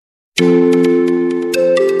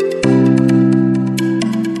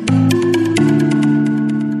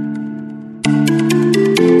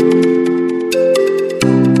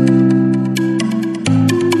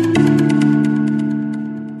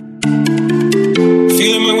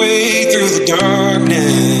Feeling my way through the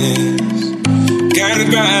darkness, guided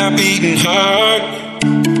by a beating heart.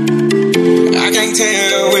 I can't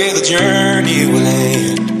tell where the journey will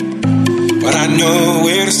end, but I know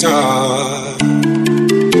where to start.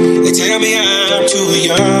 They tell me I'm too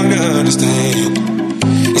young to understand.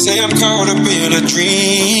 They say I'm caught up in a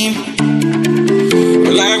dream,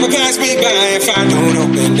 but life will pass me by if I don't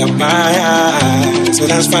open up my eyes. So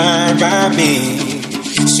that's fine by me.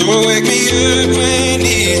 So wake me up when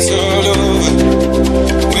it's all over,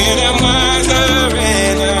 when I'm wiser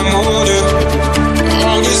and I'm older.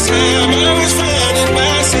 All this time I was finding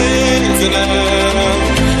myself and I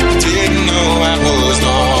didn't know I was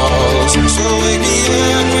lost. So wake me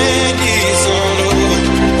up when it's all over,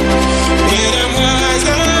 when I'm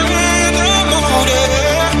wiser and I'm older.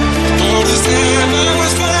 All this time I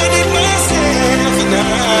was finding myself and I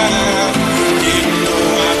didn't know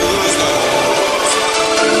I was lost.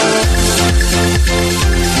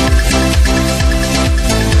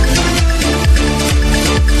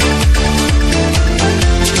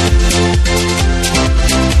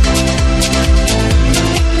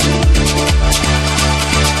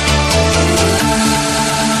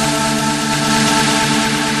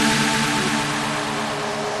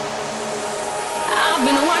 I've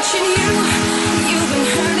been watching you, you've been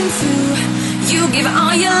hurting too. You give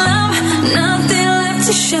all your love, nothing left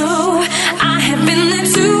to show. I have been there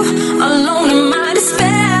too, alone in my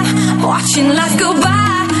despair, watching life go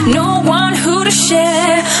by, no one who to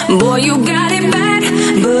share. Boy, you got it bad,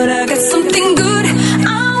 but I got something good.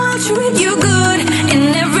 I will treat you good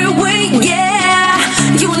in every way, yeah.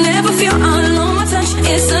 You will never feel alone, my touch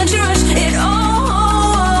is such a rush, it overflows.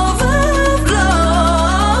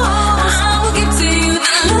 I will give to you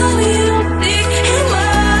the love you seek and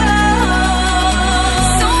more.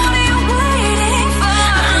 So what are you waiting for?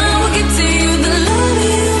 I will give to you the love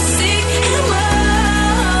you seek and more.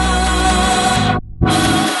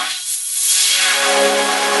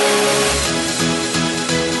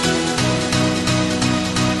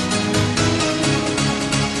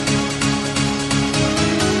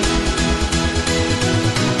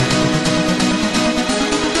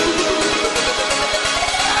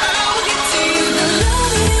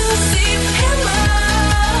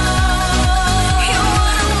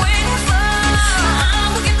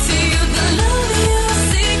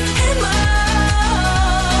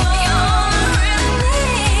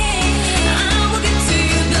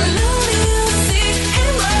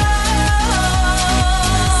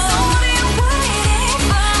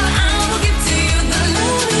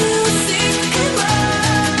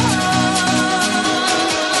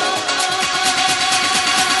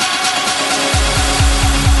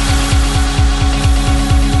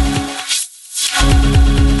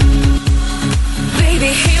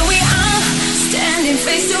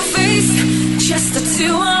 Face to face, just the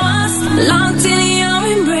two of us, locked in your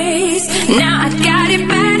embrace. Now I got it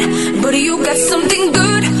bad, but you got something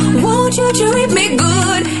good. Won't you treat me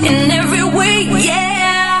good in every way,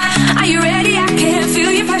 yeah. Are you ready? I can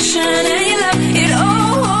feel your passion and your love, it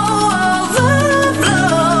overflows.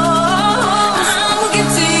 I will give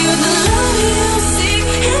to you the love you seek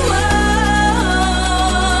and more.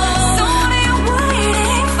 So what are you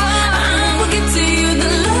waiting for? I will give to you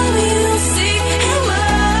the love you seek and more.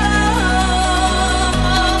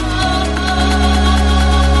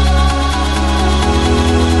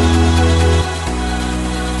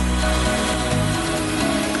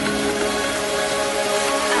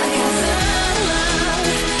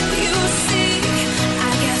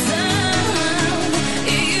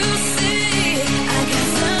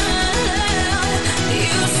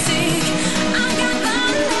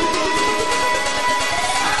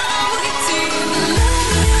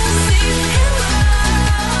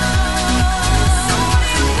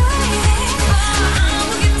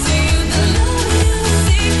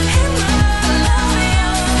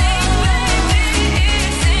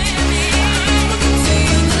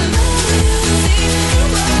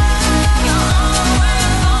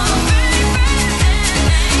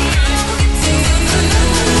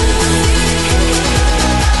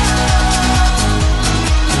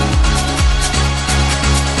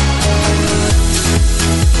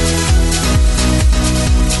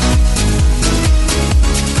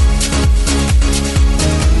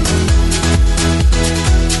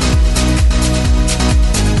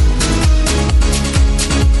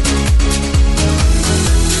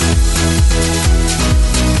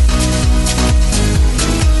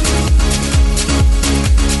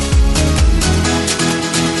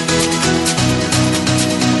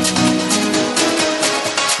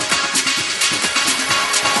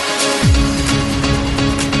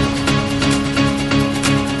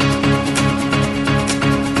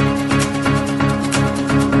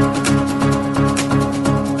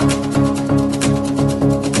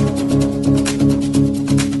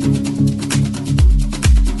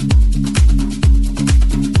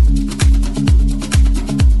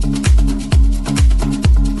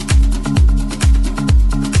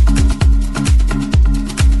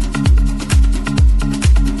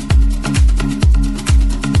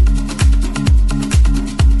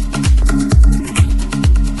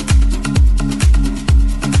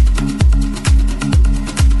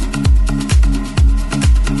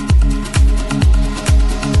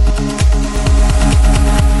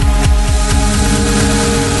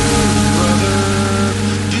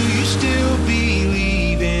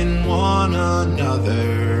 one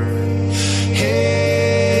another.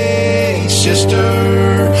 Hey,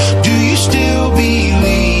 sister, do you still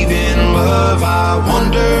believe in love? I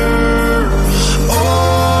wonder.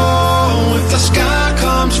 Oh, if the sky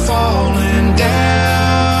comes falling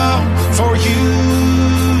down for you,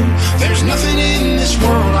 there's nothing in this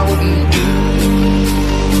world I wouldn't do.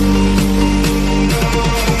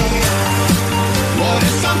 What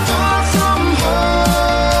if I'm far from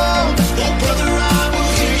home? Oh, brother, I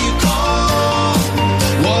will hear you call.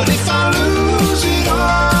 What if I lose it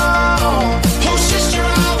all? Oh, sister,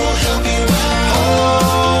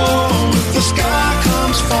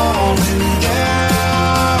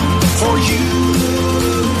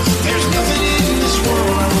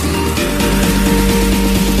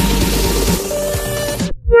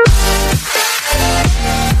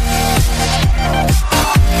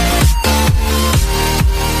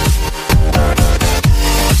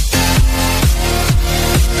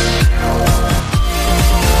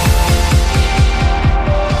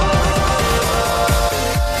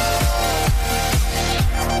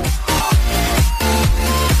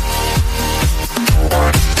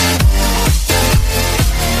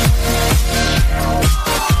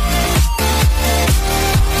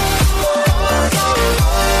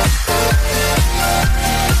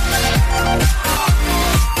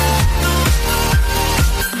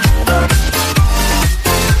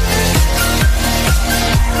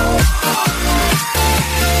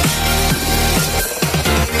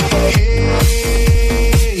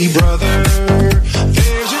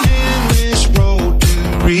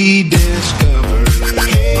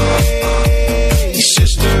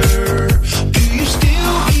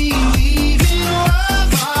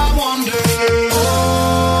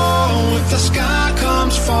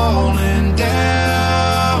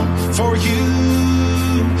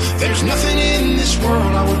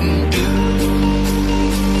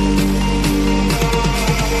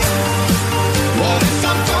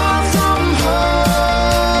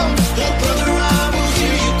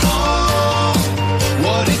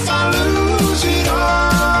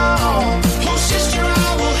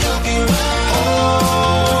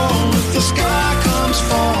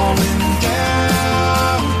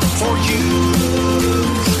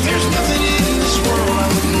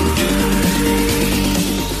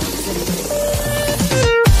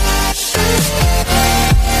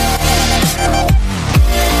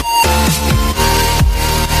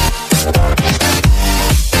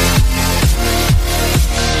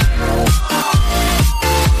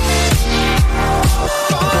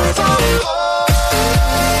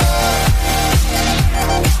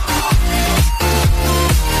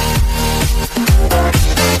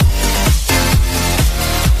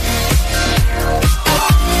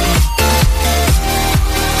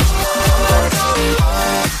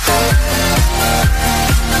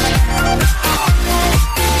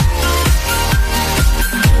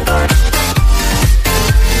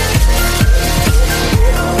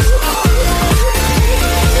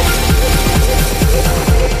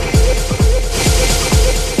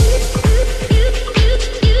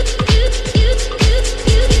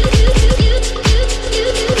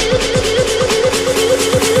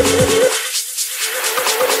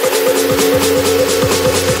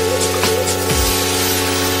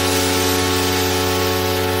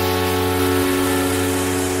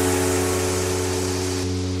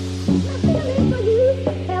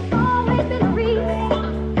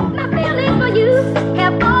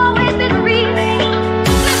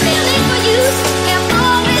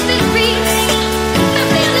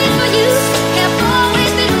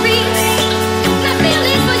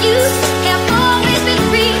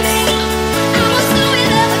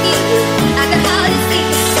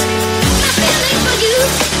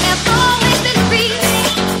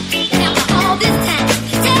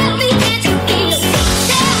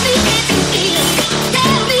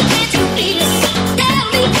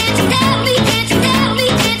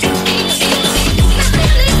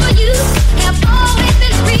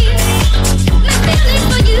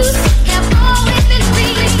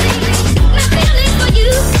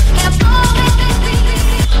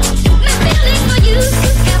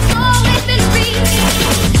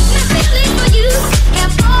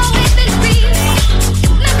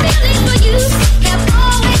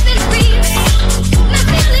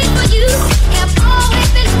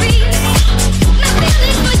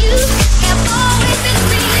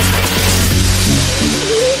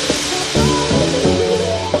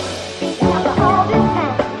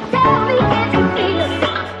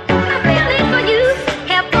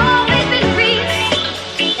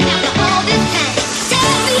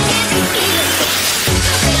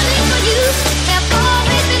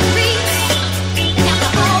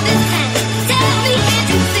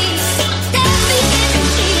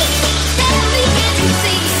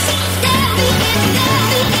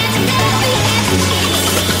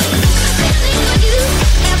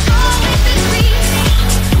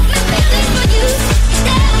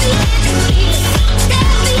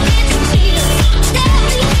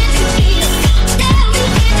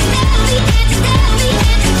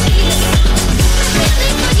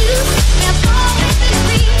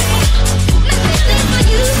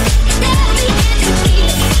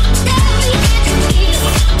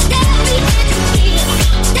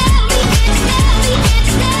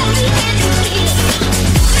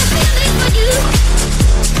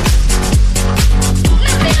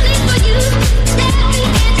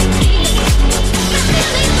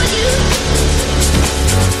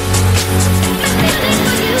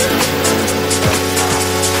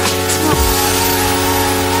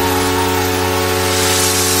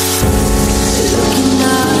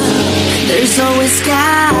 There's always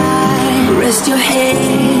sky. Rest your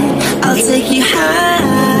head, I'll take you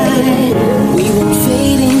high. We won't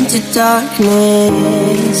fade into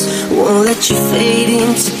darkness. Won't let you fade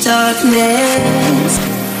into darkness.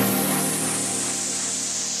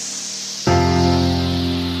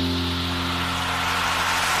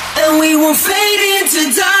 And we won't fade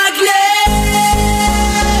into darkness.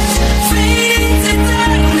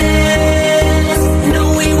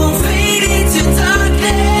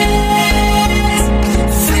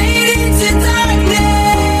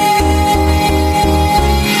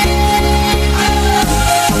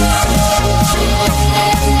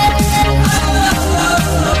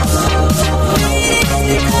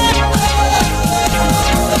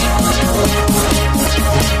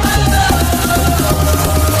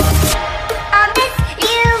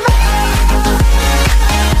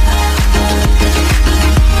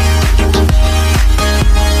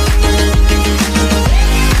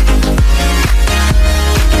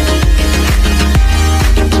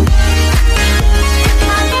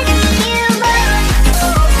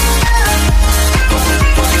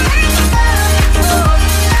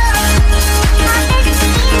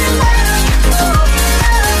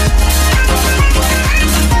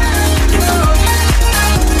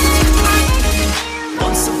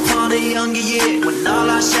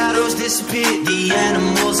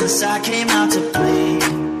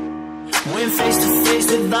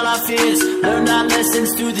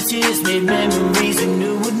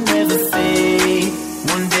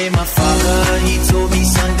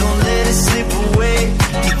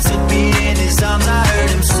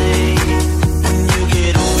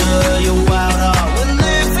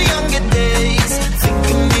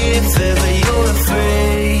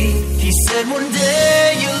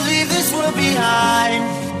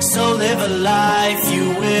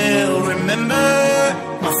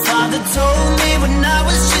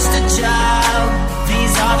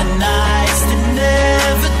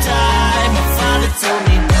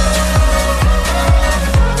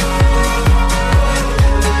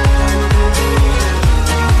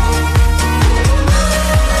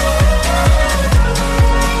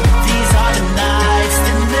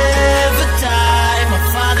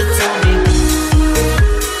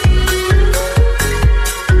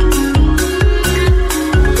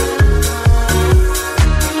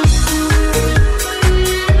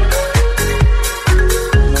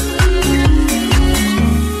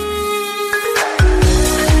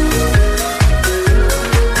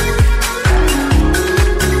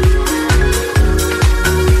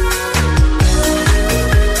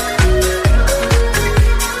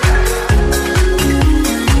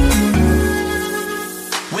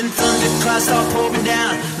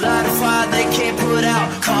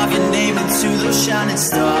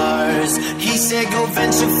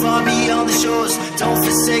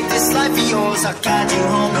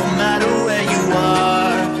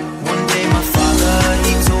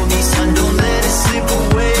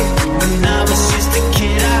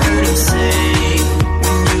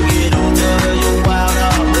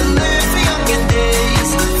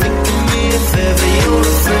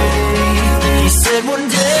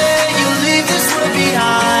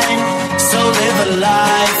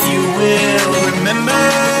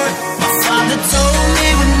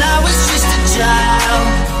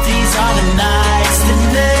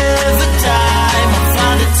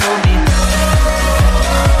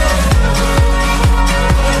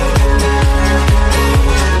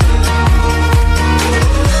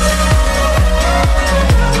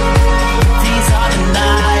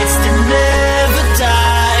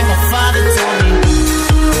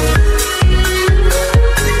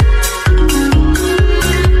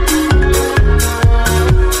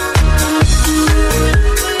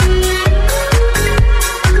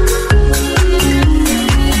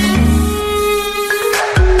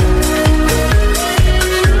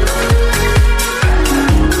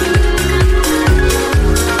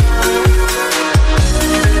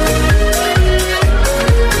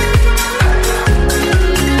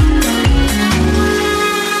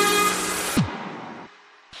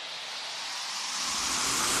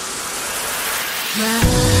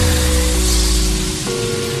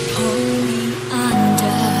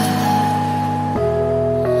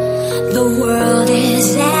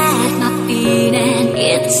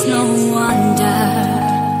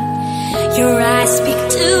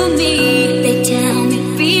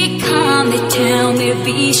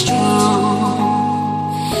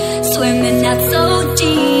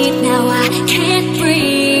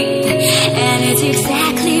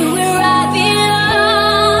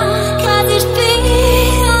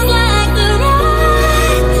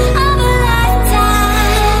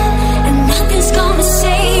 Nothing's gonna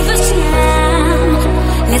save us now.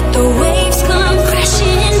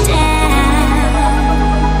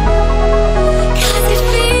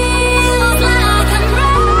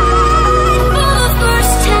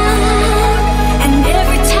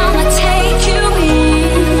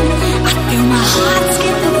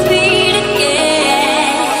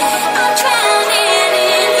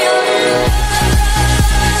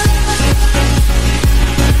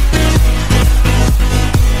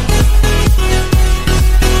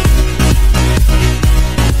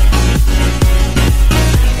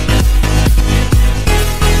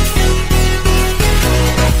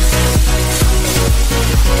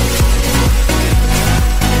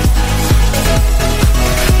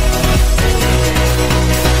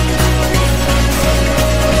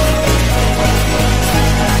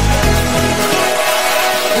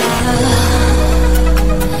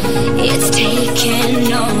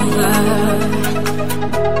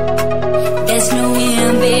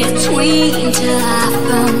 between till I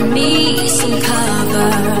found me some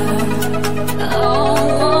cover.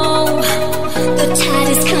 Oh, the tide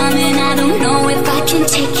is coming, I don't know if I can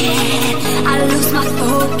take it. I lose my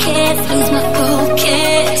focus.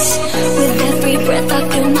 With every breath I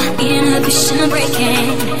feel my inhibition breaking.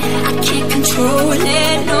 I can't control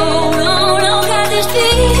it, no, 'cause it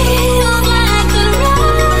feels like the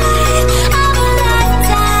ride of a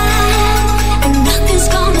lifetime, and nothing's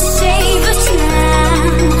gonna save us now.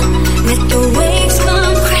 Let the waves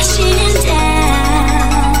come crashing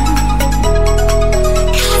down,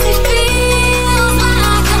 'cause it feels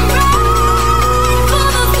like I'm right for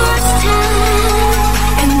the first time.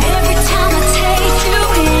 And every time I take you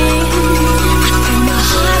in, I feel my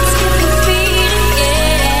heart skip a beat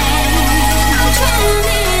again.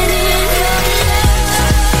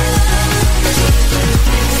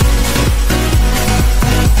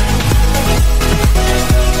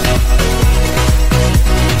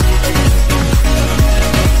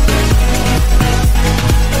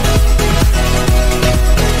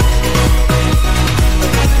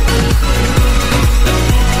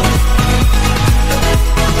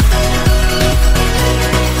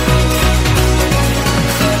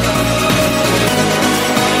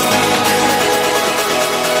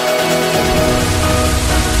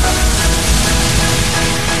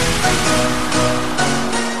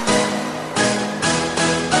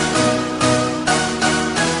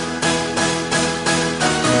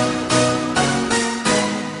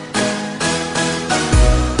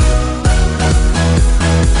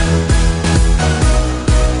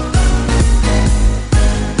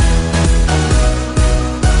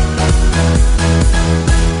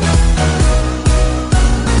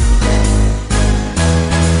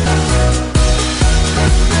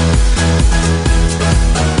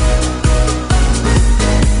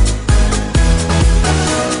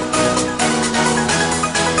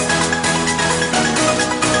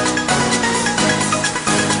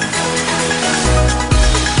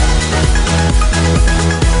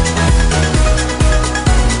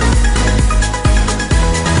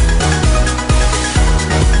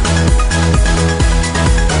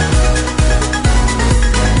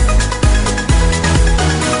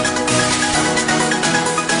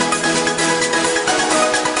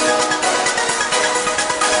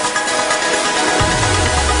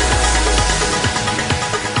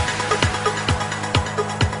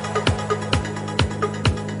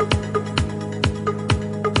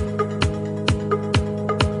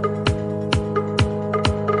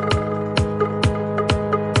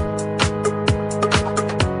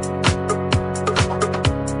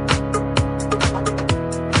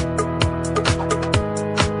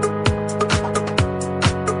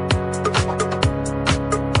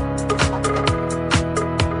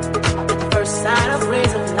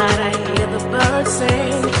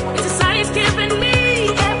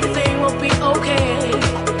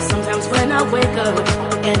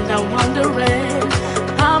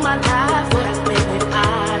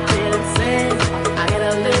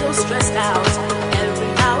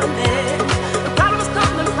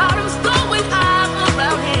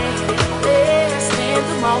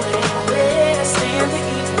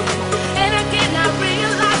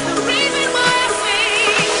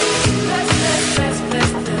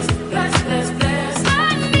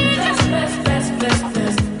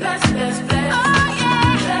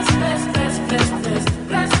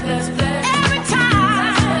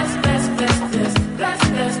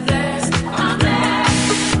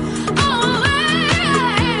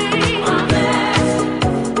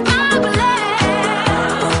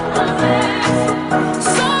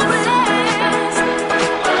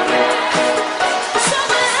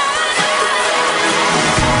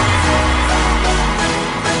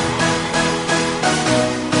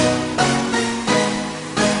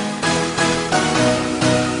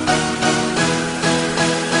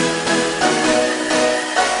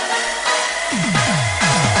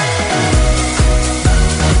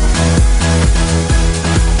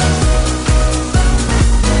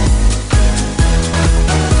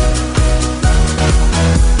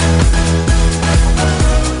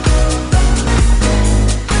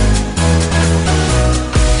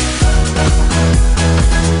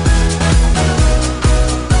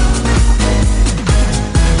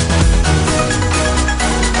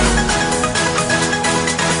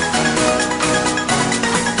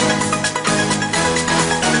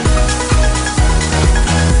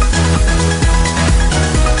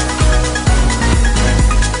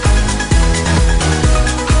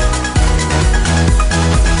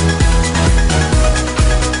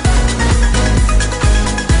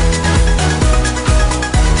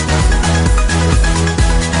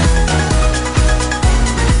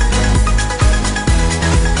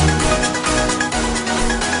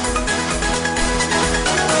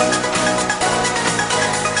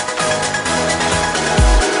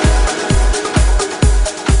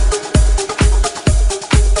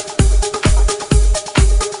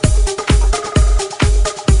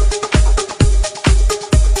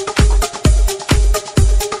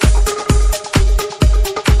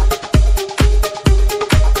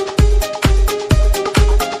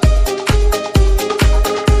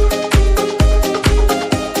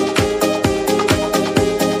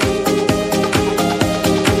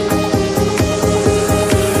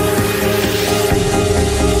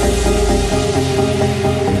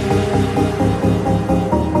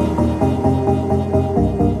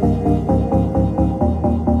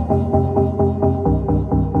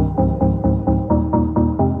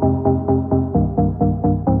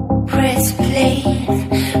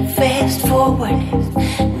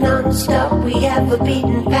 the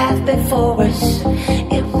beaten path before us.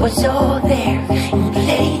 It was all there in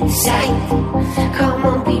plain sight. Come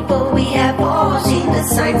on people, we have all seen the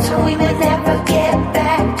signs, so we may never get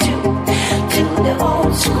back to the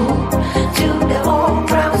old school, to the old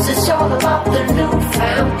grounds. It's all about the new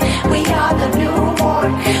found. We are the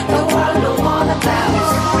newborn, the world know all about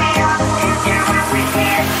us.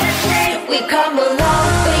 We come a long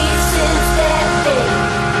way since that day,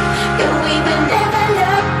 and we will never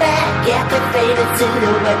look back at the faded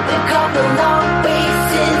silhouette. We come a long way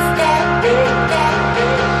since that day,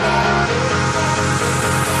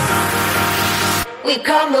 We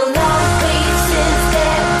come a long way since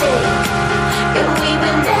that day, and we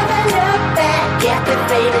will never look back at the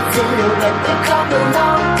faded silhouette. We come a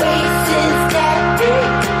long way since that day,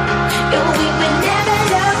 and we will never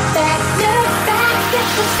look back at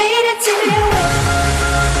the faded silhouette.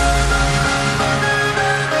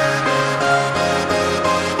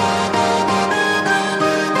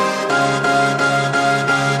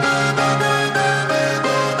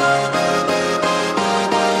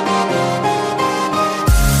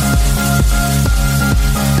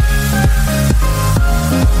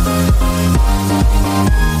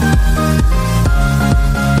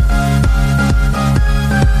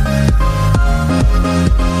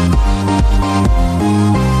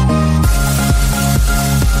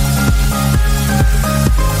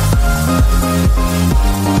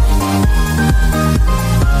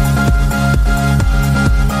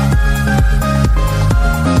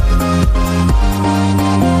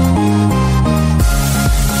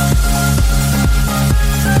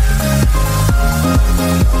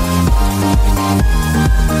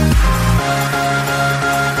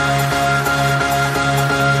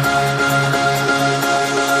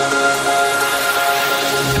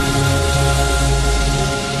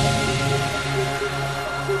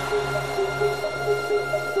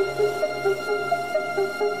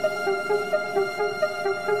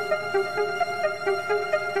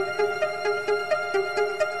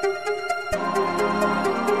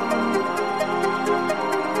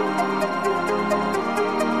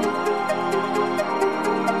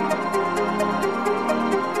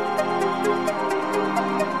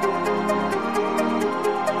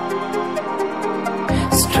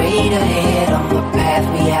 Straight ahead on the path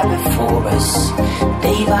we have before us.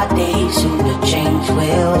 Day by day, soon the change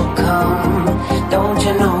will come. Don't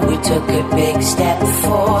you know we took a big step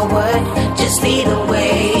forward? Just lead the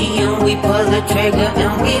way and we pull the trigger,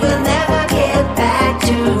 and we will never get back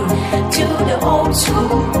to the old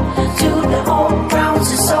school, to the old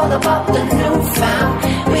grounds. It's all about the new found.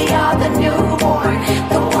 We are the newborn,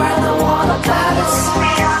 the world know all about us.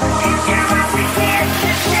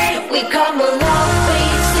 We come a long way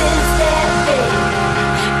since that day,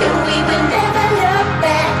 and we will never look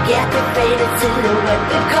back at the faded silhouette.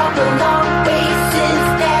 We come a long way since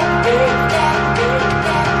that day,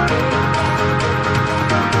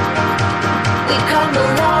 We come a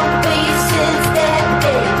long way since that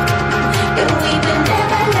day, and we will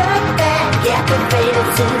never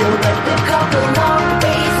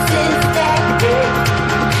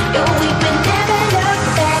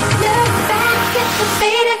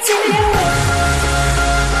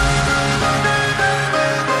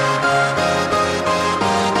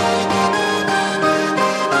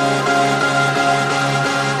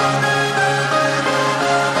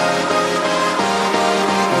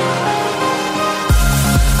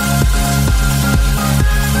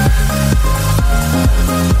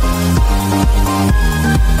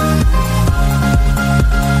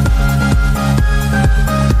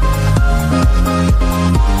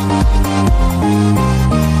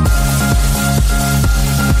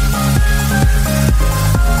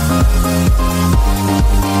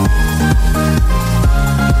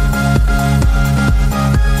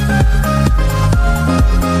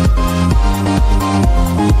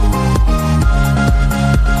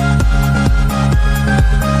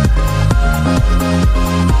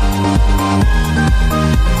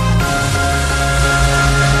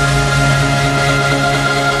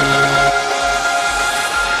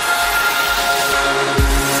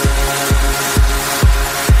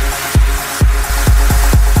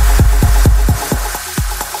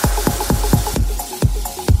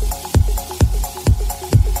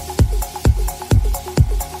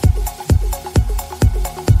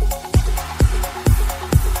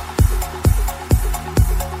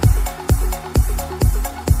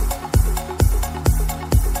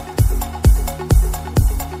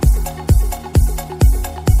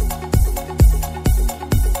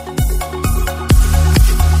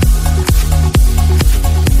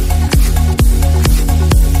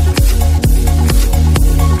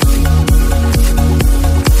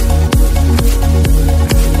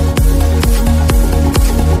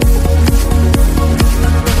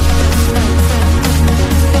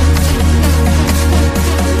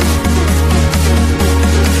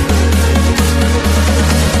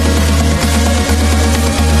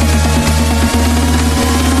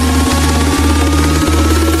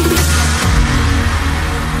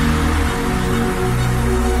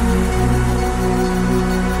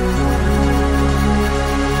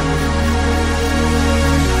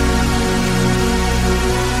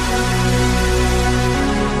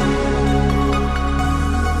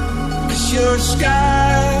you're a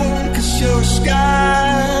sky, 'cause you're a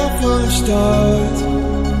sky full of stars.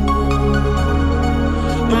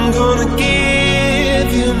 I'm gonna give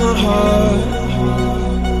you my heart,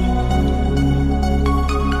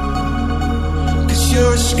 'cause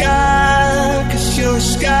you're a sky, 'cause you're a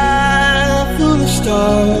sky full of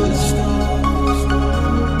stars.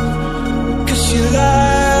 'Cause you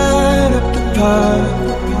light up the path.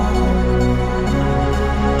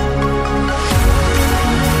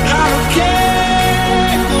 I don't care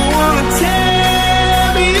if you wanna tear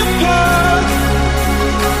me apart.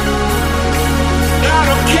 I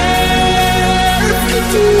don't care if you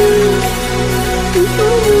do.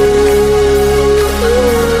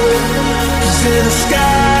 'Cause in the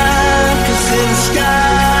sky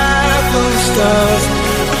full of stars,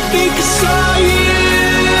 I think I saw you.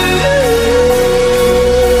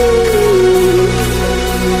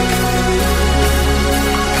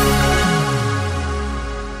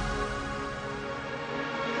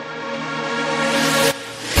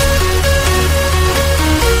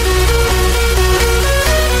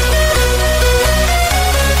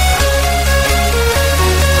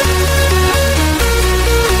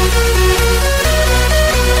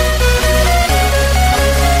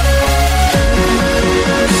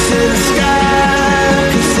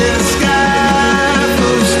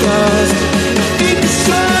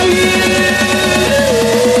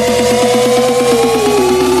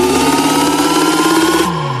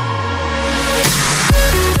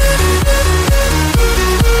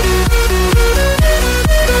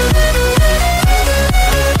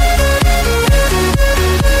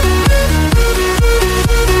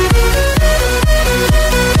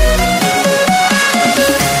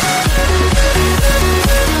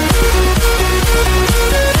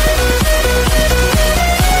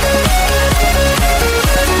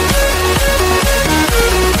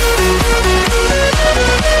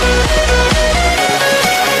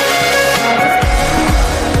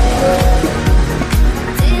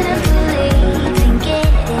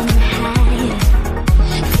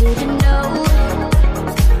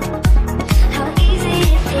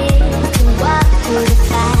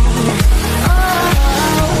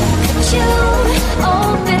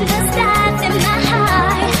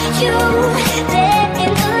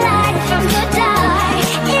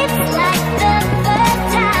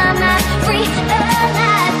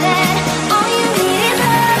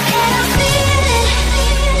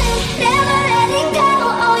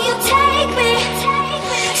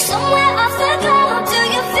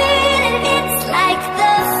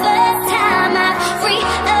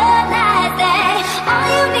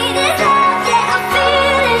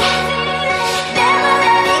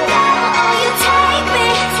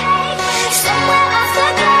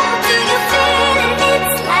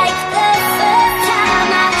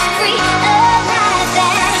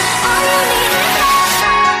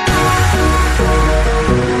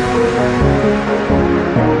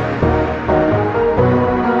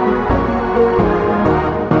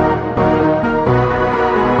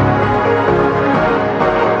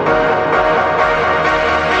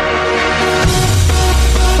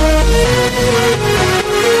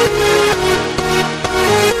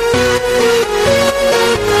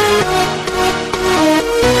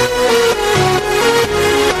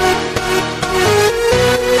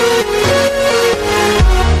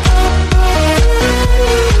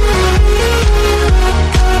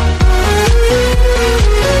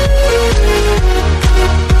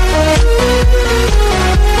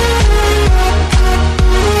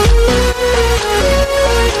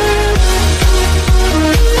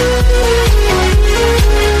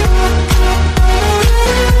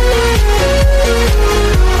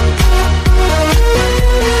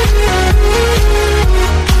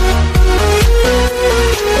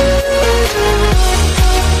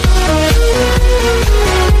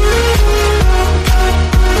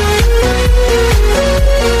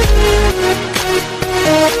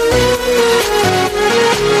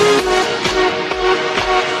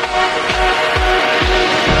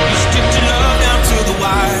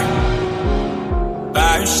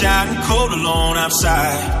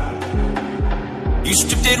 You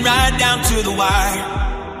stripped it right down to the wire,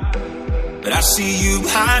 but I see you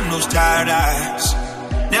behind those tired eyes.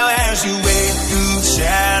 Now as you wade through the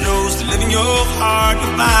shadows to live in your heart, you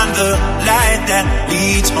find the light that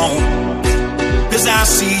leads home. 'Cause I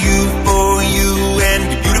see you for you and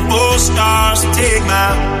the beautiful stars. Take my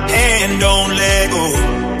hand, don't let go.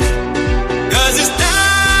 'Cause it's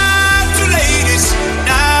not too late, it's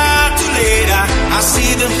not too late. I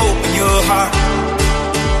see the hope in your heart.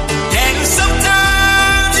 And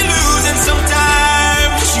sometimes you lose and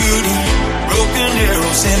sometimes you're shooting broken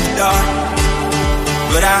arrows in the dark.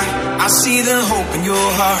 But I see the hope in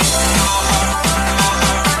your heart.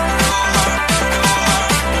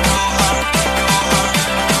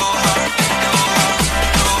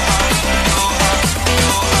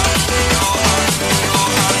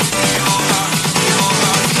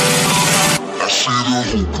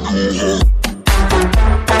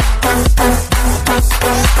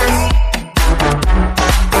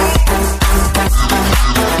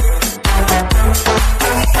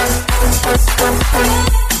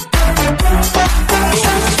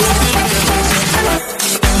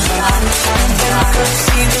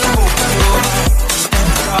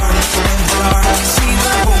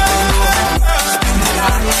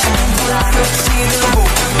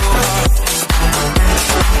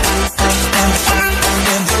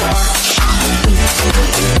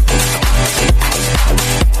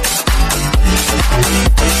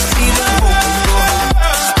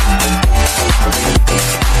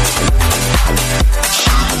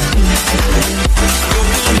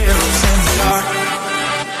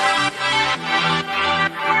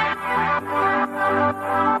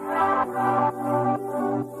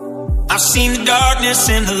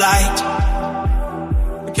 In the light,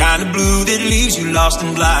 the kind of blue that leaves you lost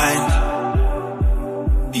and blind.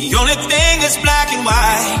 The only thing that's black and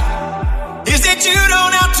white is that you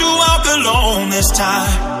don't have to walk alone this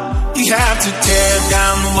time. You have to tear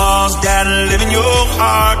down the walls that live in your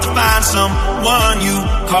heart to find someone you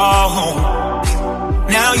call home.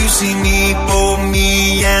 Now you see me for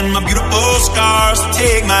me and my beautiful scars.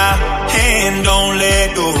 Take my hand, don't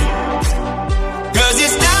let go, 'cause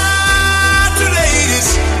it's not too late,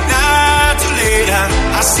 it's not too late.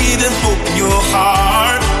 I see the hope in your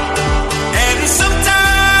heart. And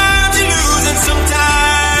sometimes you lose and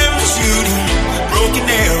sometimes you're shooting broken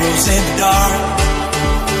arrows in the dark.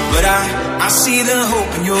 But I see the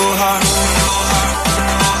hope in your heart.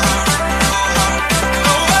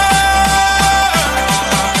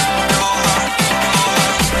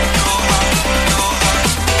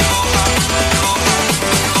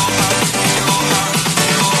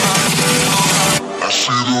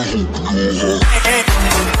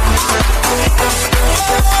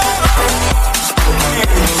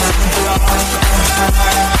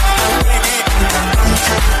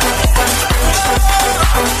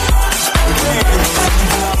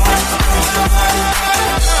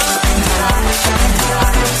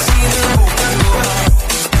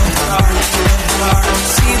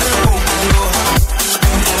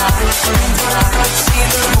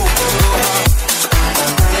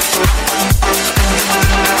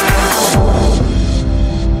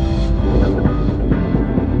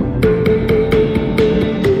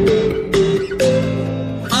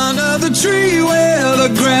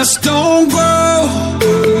 Don't grow.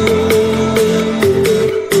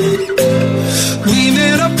 We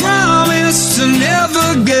made a promise to never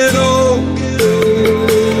get old.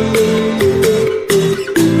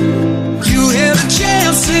 You had a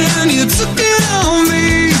chance and you took it on me,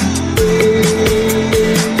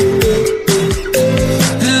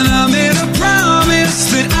 and I made a promise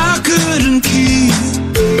that I couldn't keep.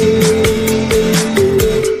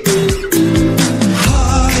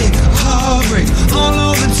 Heartbreak all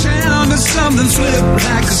over town, but something flipped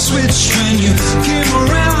like a switch when you came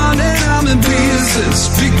around, and I'm in pieces.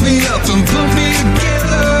 Pick me up and put me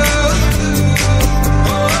together.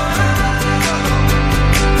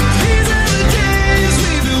 These are the days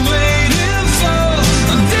we've been waiting for.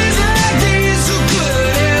 On days like these, who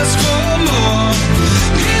could ask for more?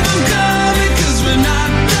 Keep them coming, 'cause we're not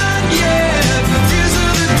done yet. But these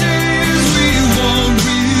are the days we won't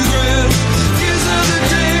regret. These are the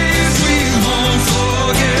days we won't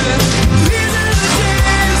forget. These are the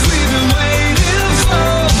days we've been waiting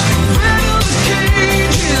for. Rattle the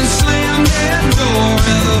cage and slam down.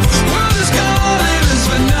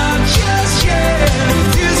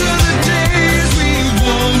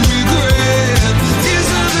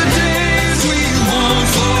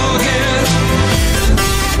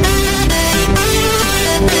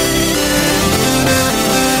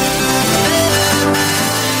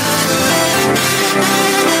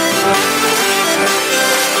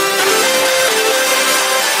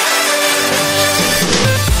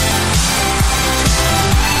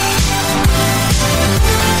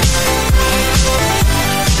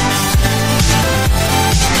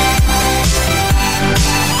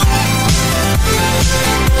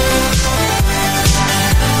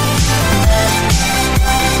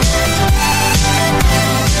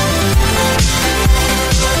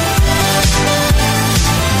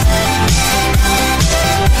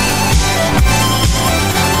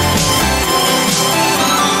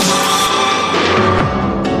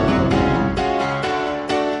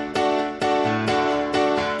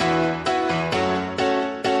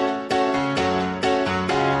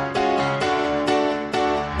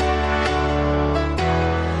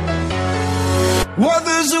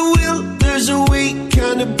 is a way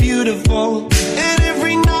kinda beautiful, and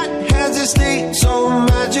every night has its day so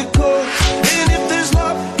magical. And if there's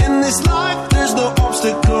love in this life, there's no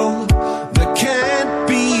obstacle that can't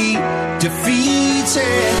be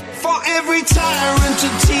defeated. For every tyrant to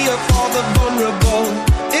tear for the vulnerable,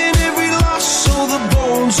 in every loss, so the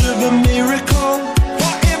bones of a miracle.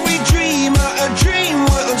 For every dreamer, a dream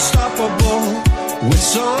we're unstoppable, with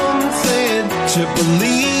something to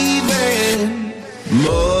believe in.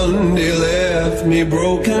 Monday left me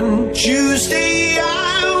broken. Tuesday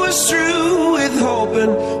I was through with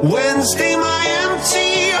hoping. Wednesday my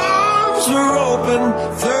empty arms were open.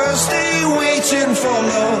 Thursday waiting for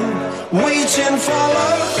love, waiting for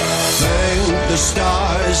love. Thank the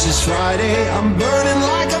stars it's Friday. I'm burning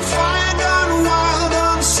like a fire gone wild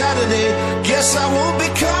on Saturday. Guess I won't be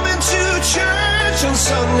coming to church on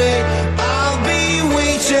Sunday. I'll be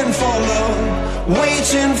waiting for love,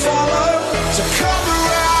 waiting for love to come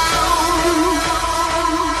around.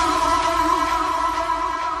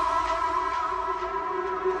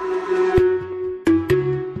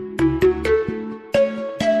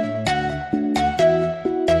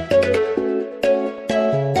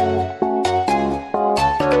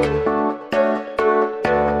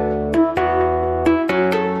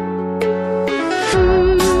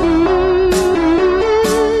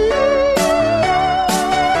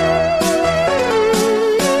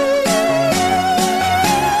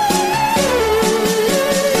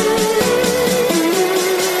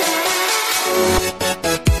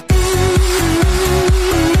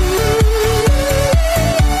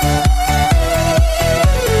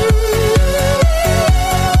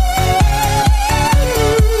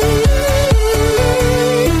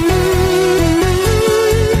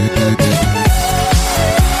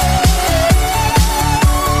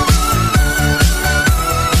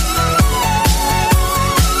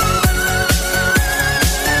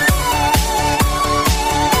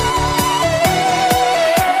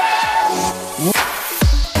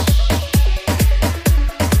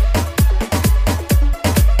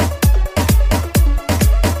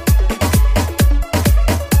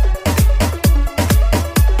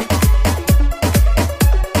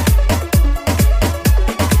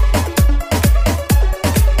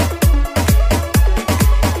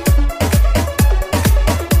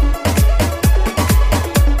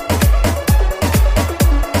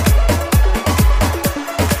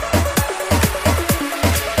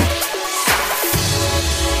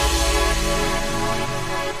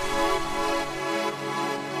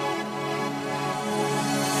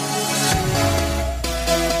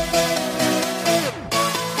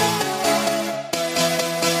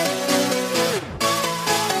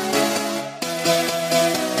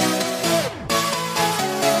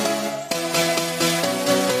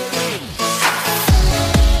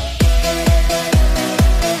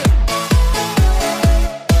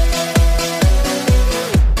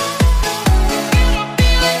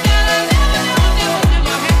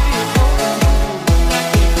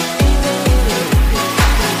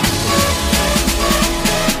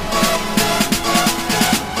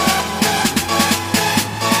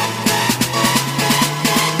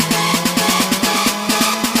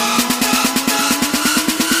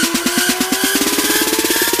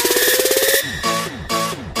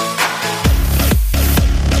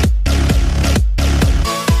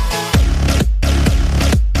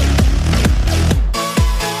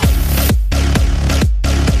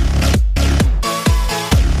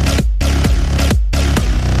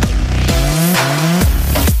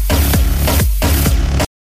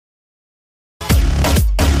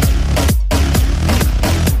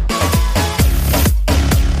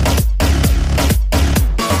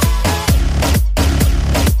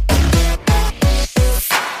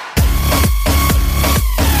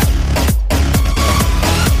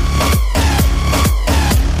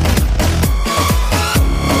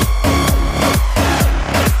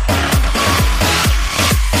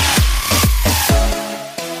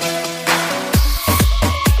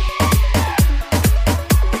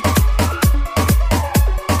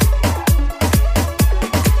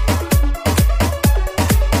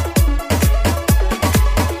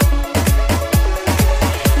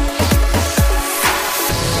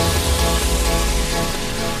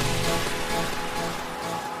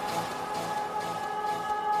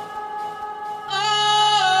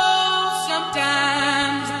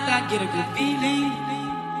 get a good feeling,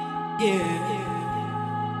 yeah.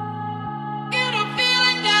 Get a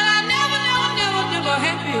feeling that I never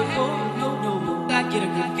had before. No, I get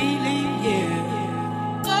a good feeling,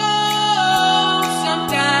 yeah. Oh,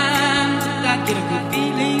 sometimes I get a good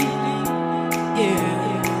feeling, yeah.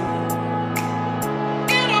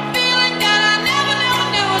 Get a feeling that I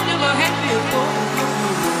never had before.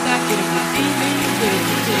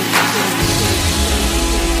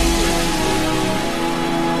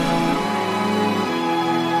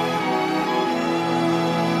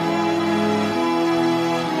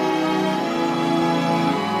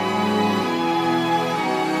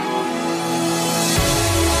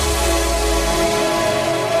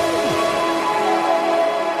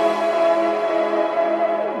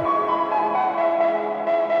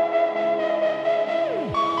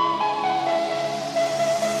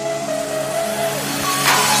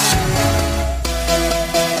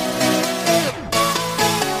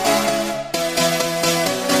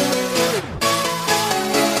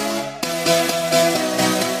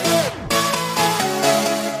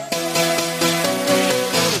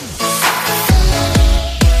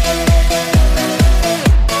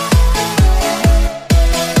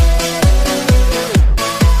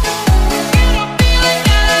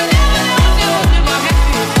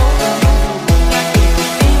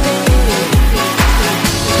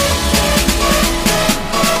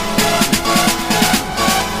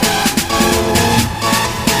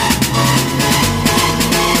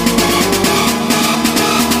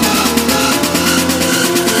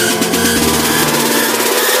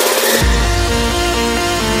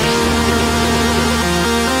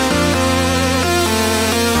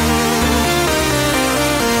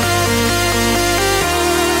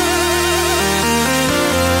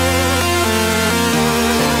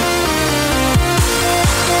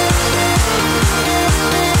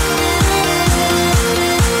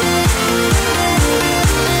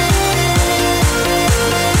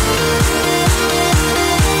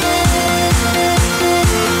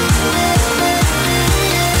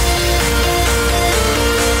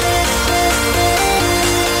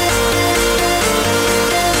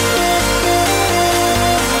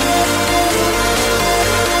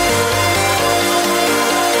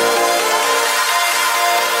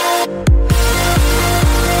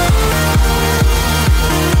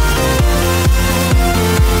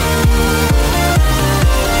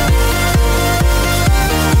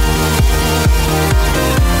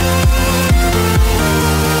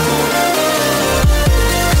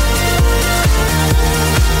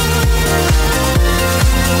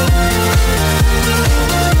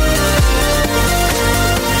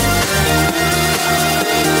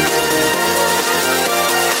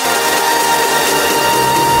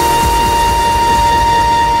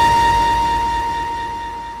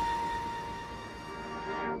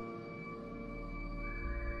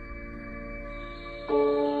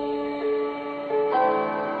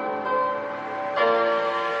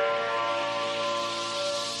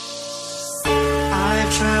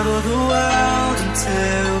 traveled the world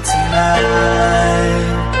until tonight,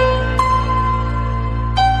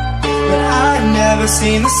 but I've never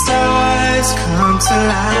seen the stars come to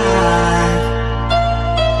life.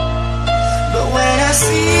 But when I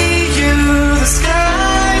see you, the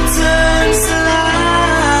sky turns to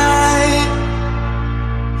light,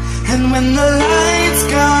 and when the light's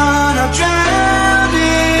gone, I'll drown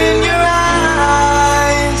in your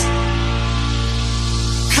eyes.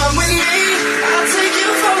 Come with me, I'll take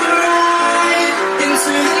you for a ride.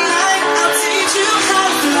 Into the night, I'll teach you how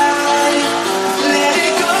to fly. Let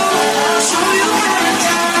it go, I'll show you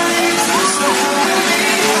paradise. So come with me,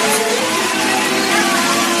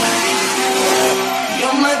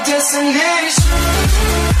 you're my destination.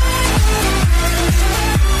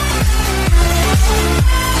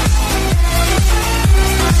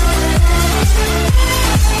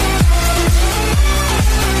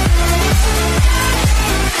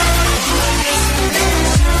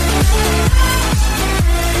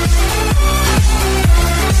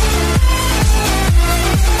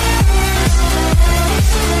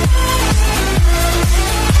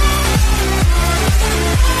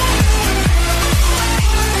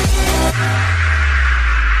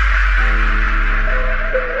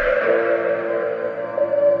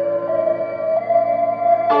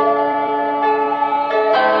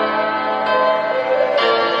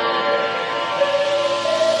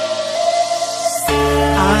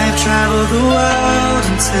 Travel the world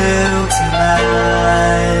until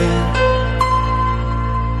tonight,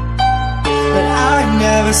 but I've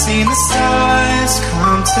never seen the stars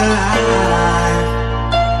come to life.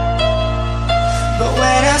 But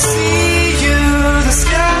when I see you, the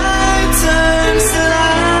sky turns to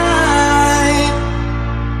light,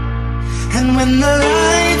 and when the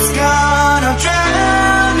light's gone, I'll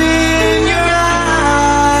drown in your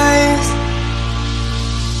eyes.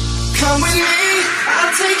 Come with me,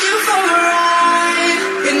 I'll take you for a ride.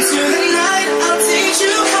 Into the night, I'll teach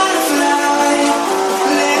you how to fly.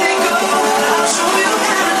 Let it go, I'll show you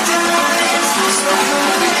paradise. So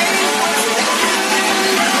come with me,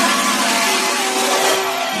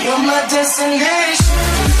 you're my destination.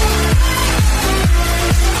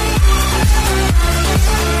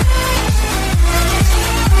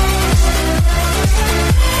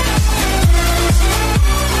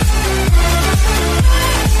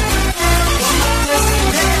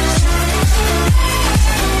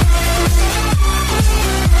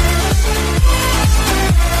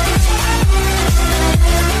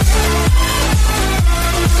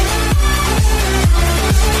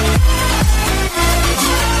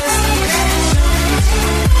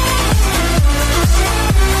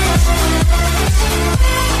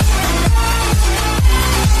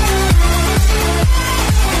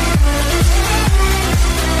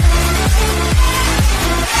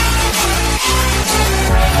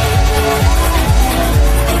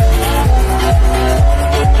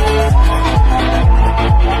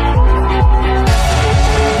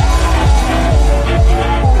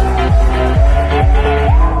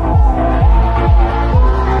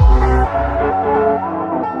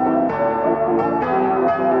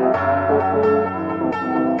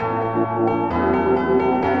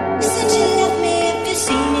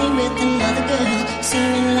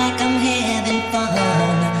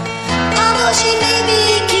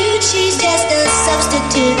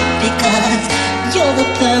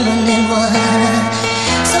 Permanent one.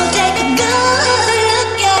 So take a good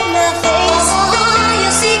look at my face. Oh, you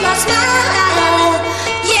see my smile.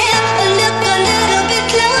 Yeah, look a little bit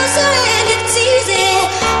closer and it's easy.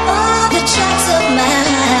 All the tracks of my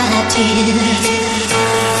tears. Baby,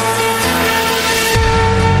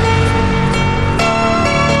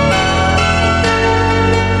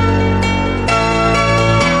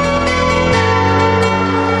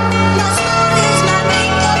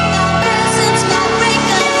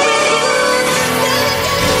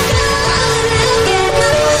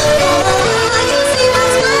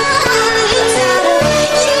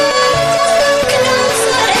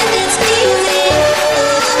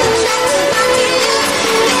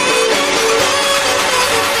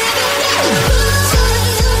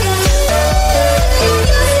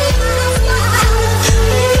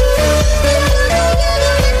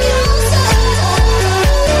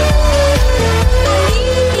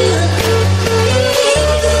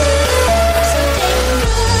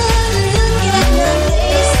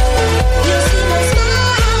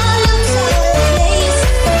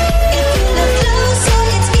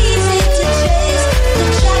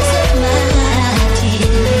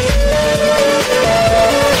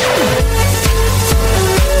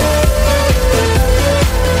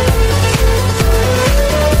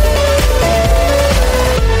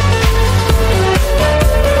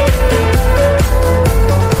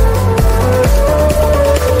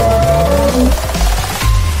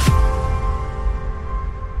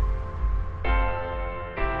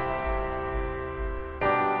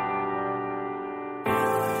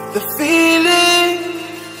 The feeling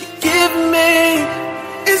you give me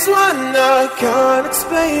is one I can't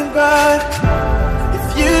explain, but if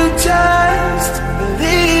you just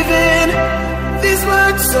believe in these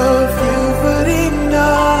words of you, but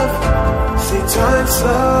enough. See, time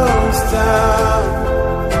slows down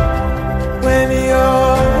when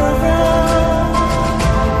you're around.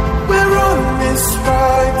 We're on this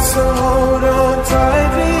ride, so hold on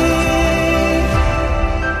tightly.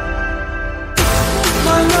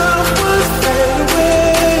 My love will fade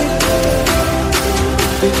away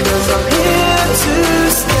because I'm here to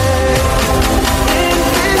stay in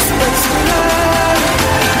this place tonight.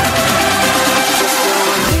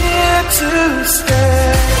 I'm here to stay.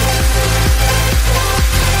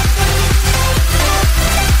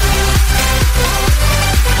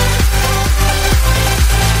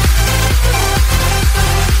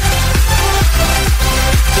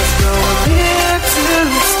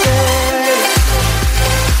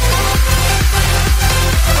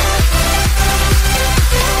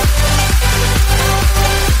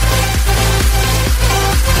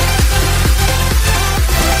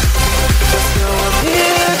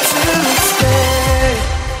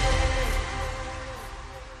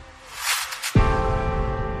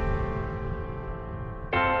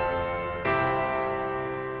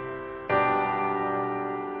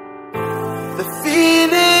 The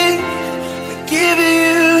feeling I give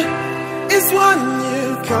you is one you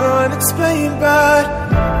can't explain, but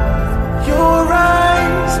your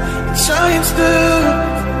eyes, it shines through.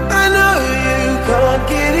 I know you can't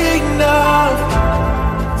get enough.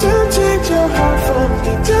 Don't change your heart for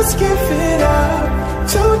me, just give it up.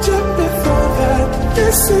 Told you before that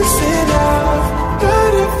this is enough,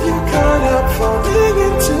 but if you can't help falling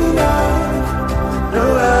into love,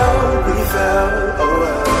 know how we felt, oh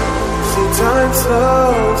well. Time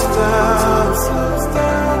slows down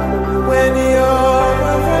when you're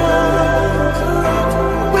around.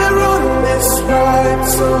 We're on this ride,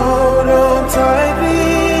 so hold on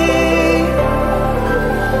tightly.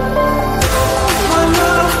 My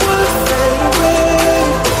love will fade away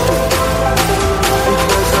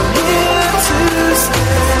because I'm here to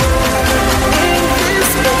stay in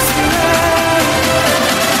this place tonight.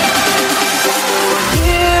 I'm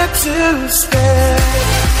here to stay.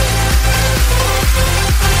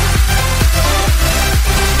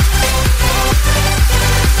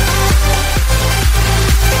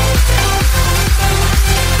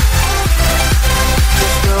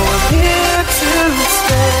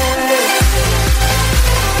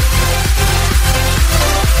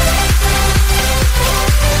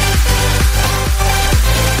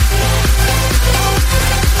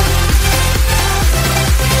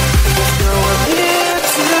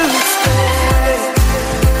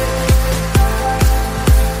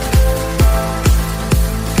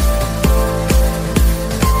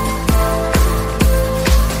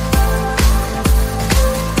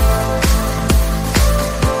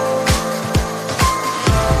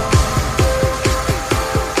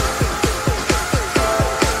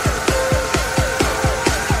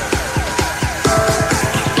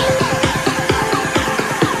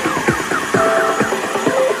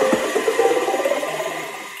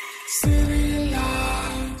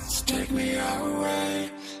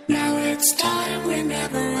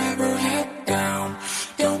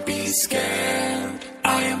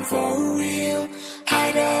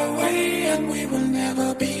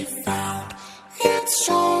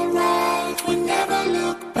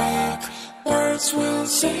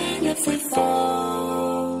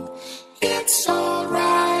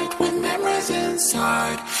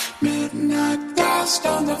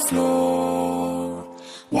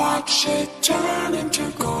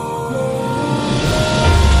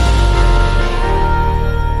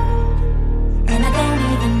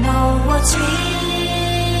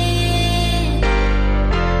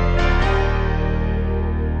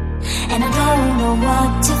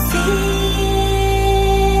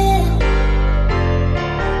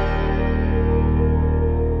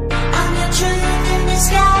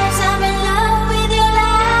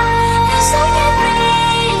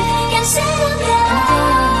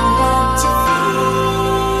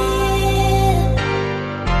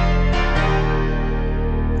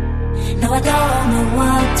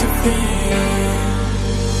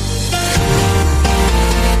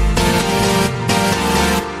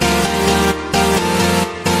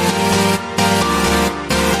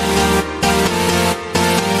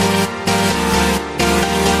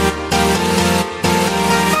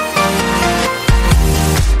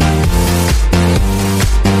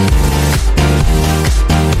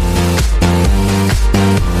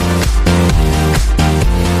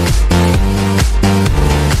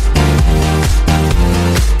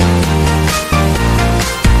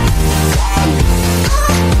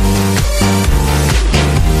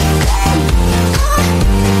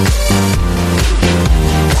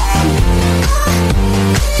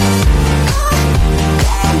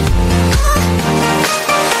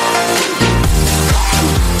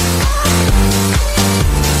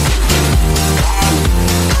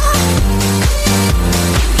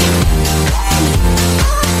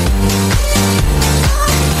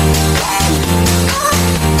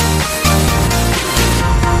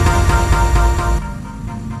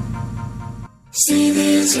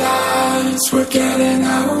 'cause we're getting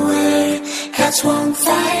our way. That's one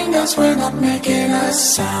thing, else we're not making a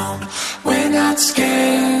sound. We're not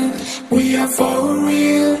scared, we are for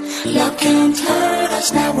real. Love can't hurt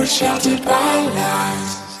us, now we're sheltered by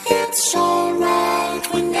lies. It's alright,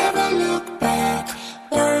 we never look back.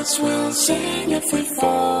 Birds will sing if we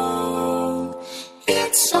fall.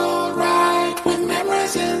 It's alright with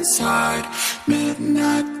memories inside.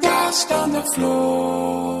 Midnight dust on the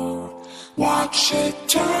floor. Watch it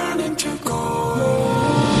turn into gold.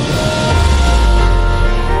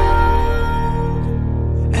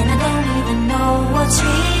 And I don't even know what's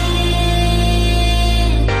real.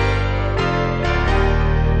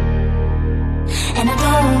 And I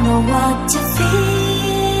don't know what to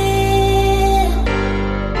feel.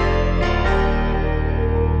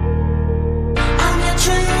 I'm your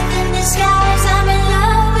truth in disguise. I'm in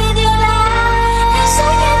love with your lies.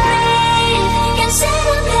 I can breathe, can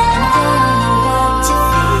settle down. I don't know what to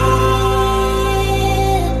feel.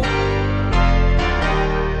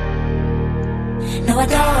 No, I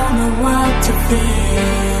don't know what to feel.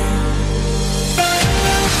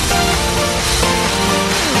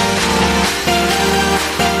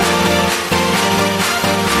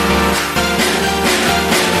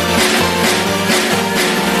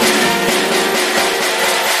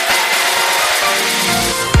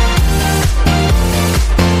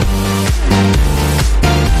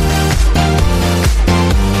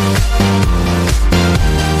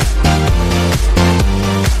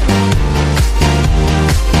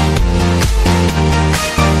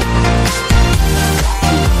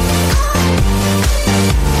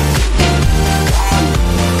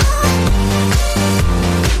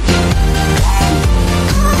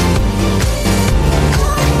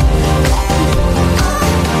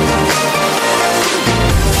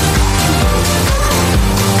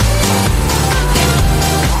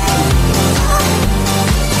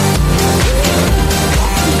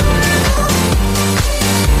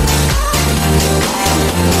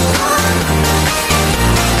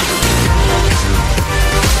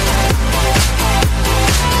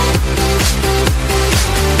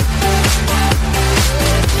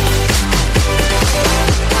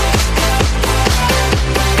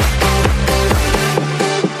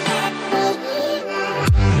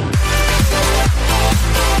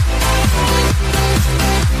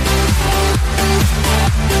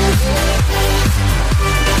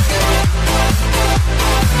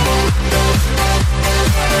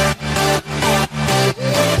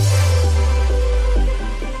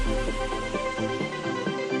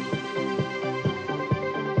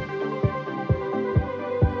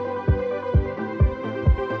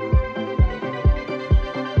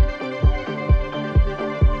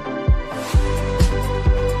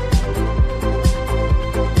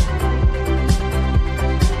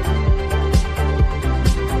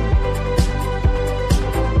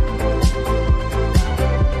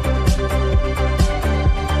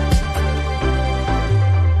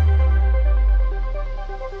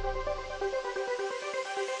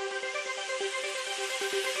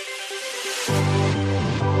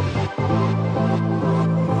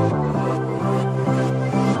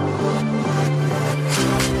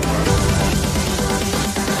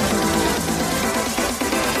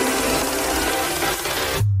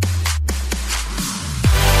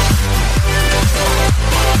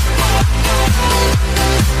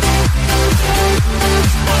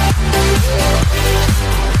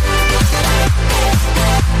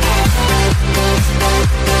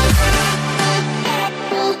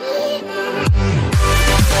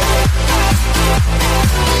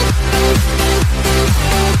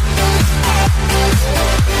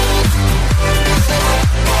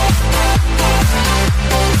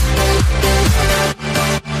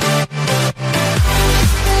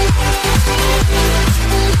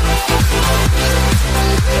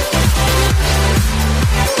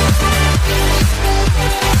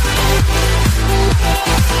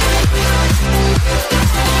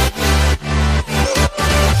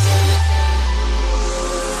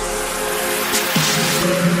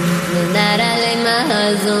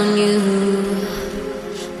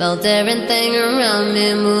 Felt everything around me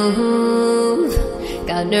move.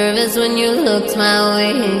 Got nervous when you looked my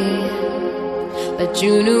way, but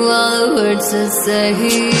you knew all the words to say.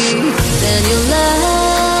 Then your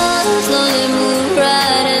love slowly moved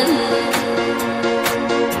right in.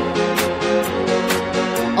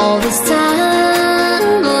 All this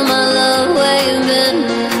time, oh my love, where you been?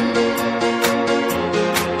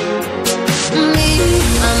 Me,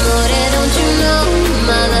 amore, don't you know?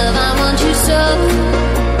 My love, I want you so.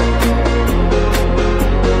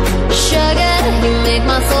 Sugar, you make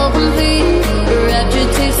my soul complete. Your rapture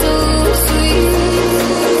tastes so sweet.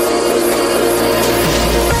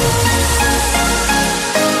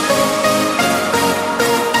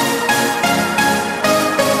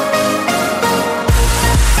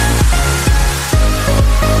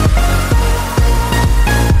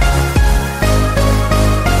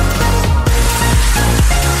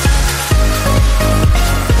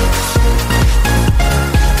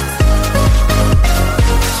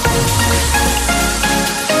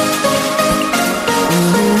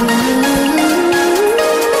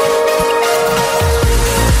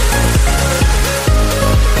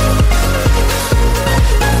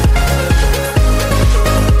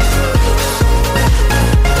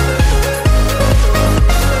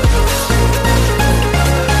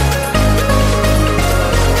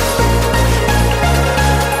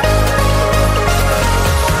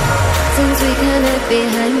 right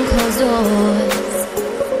behind closed doors.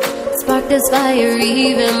 Spark this fire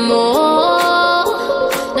even more.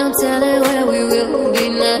 No telling where we will be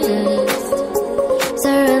next.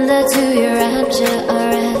 Surrender to your rapture,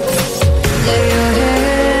 arrest. Lay your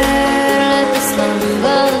head, let the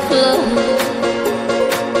slumber flow.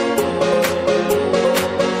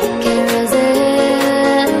 Can't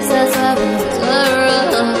resist, that's why we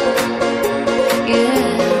run. Yeah.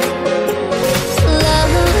 La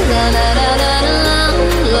la la la la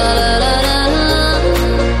la la la la.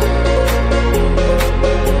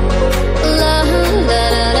 La la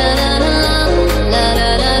la la la la la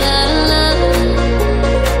la la.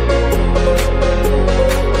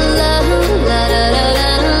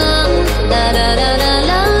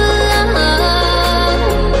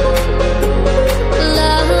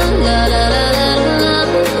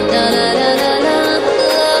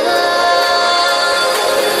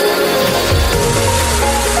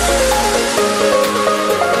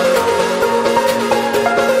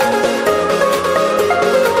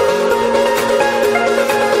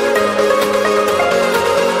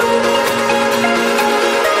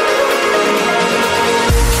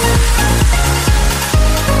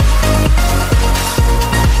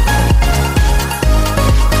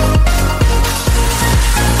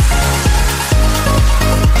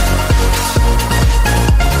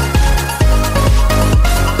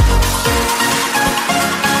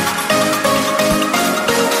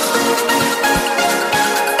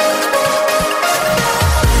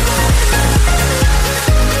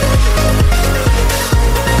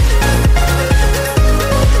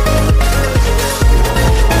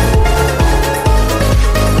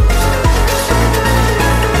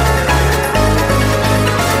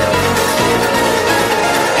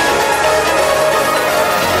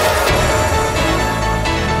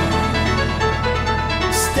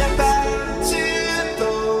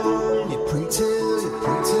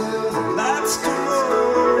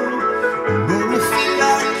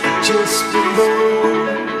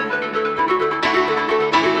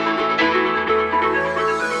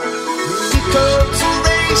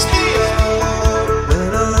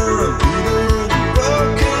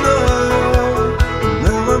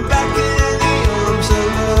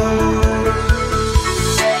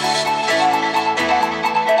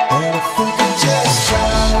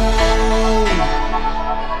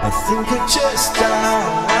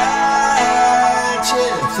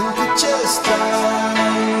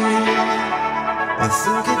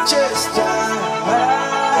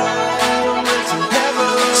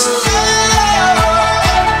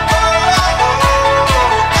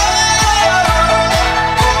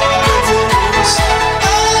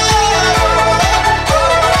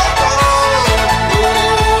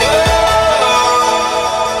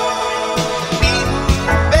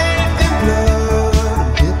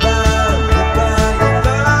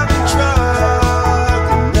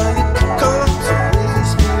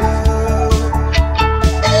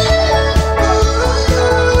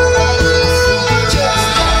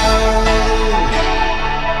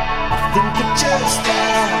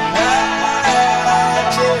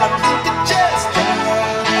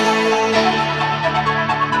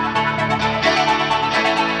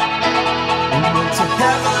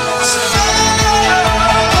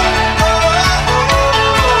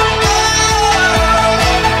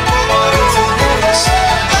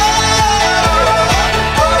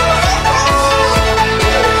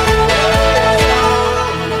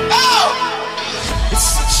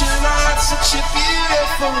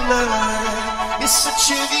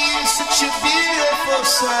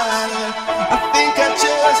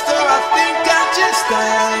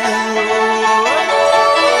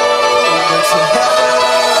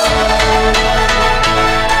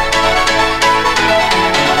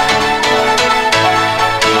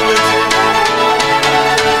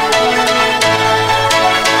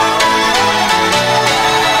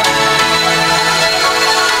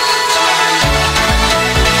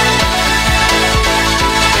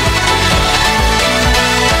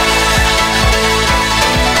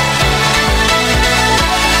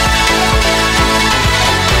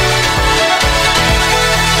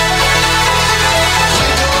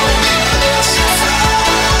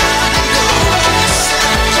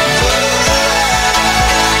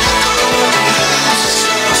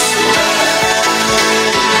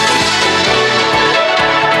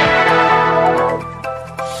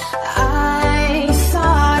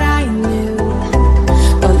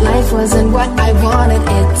 Wasn't what I wanted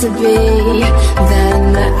it to be.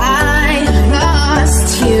 Then I lost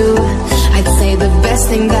you. I'd say the best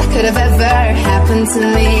thing that could have ever happened to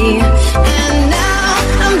me. And now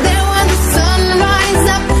I'm there when the sun rises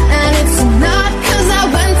up, and it's not 'cause I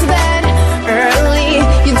went to bed early.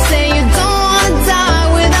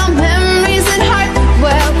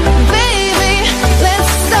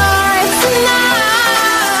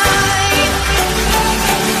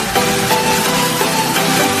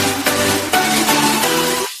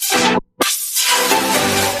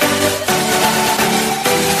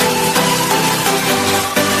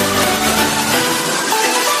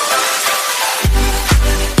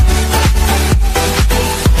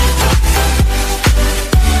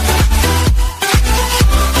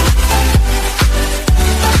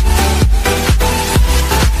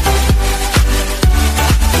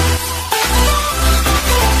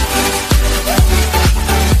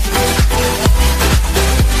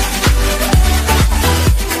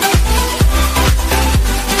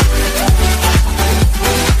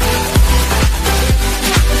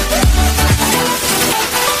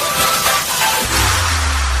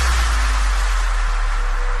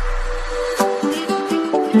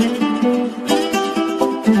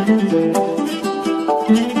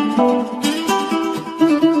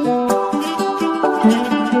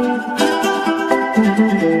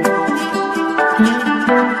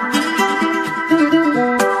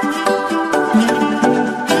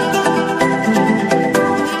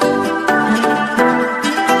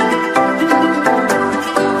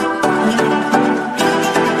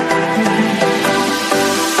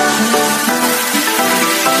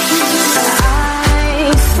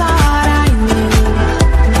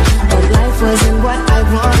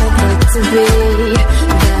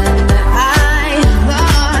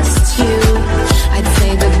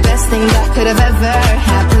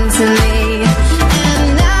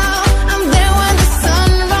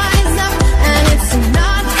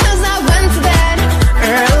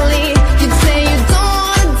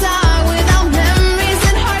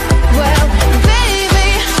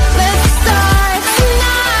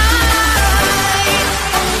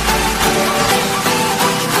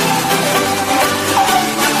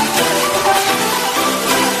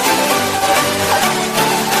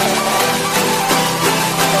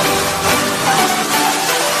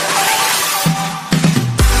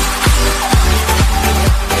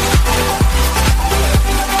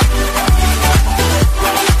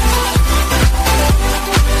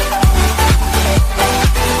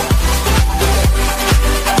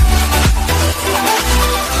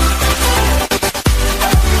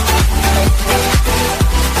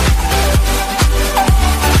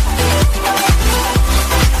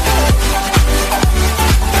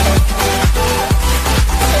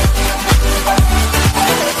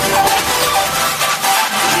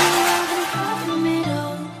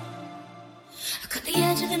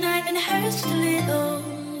 just a little.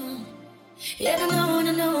 Yeah, I know, and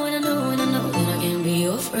I know, and I know, and I know that I can be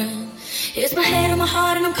your friend. It's my head on my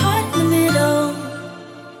heart and I'm caught in the middle.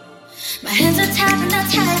 My hands are tight and not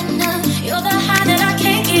tight enough. You're the high that I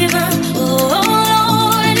can't give up. Oh,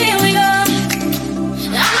 Lord, here we go.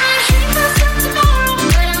 I might hate myself tomorrow,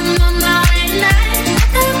 but I'm on my way tonight. At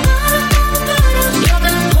the bottom, you're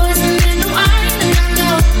the poison in the wine, and I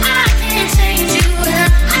know I can't change you, and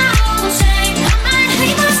I won't change. I might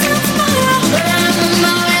hate myself tomorrow, but I'm on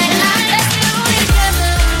my way tonight. Let's get on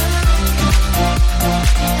together.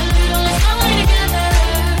 A little, let's go together.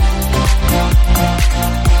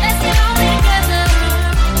 Let's get on together.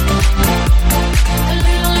 A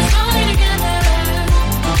little, let's go together.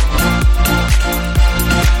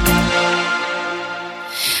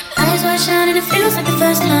 Eyes wide shut and it feels like the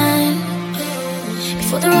first time.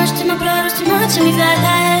 Before the rush to my blood was too much and we flat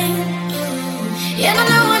like. Yeah, I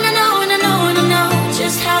know, and I know, and I know, and I know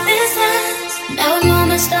just how this ends. Now I'm all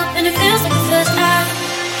messed up and it feels like the first time.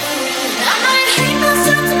 I might hate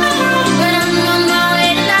myself tomorrow, but I'm on my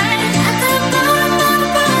way tonight. At the bottom,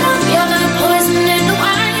 you're the poison in the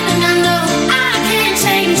wine, and I know I can't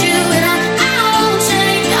change you, and I won't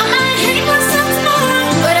change. I might hate myself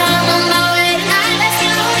tomorrow, but I'm on my way tonight. Let's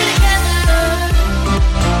get on together.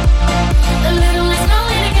 A little, let's go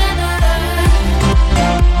together.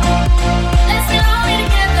 Let's get on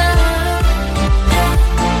together.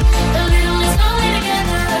 A little, let's go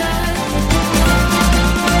together.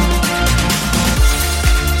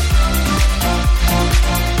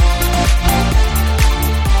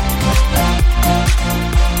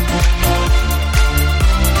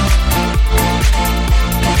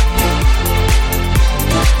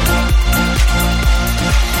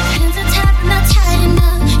 Hands are tight but not tight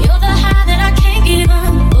enough. You're the high that I can't give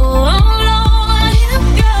up. Oh, Lord, here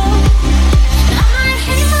we go. I might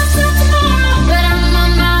hate myself tomorrow, but I'm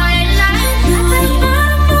on my way tonight. At the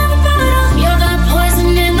bottom, you're the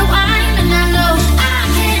poison in the wine, and I know I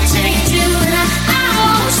can't change you, and I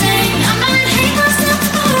won't change. I might hate myself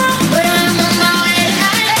tomorrow, but I'm on my way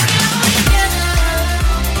tonight. Let's get on together.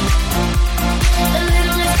 A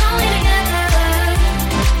little, let's go together.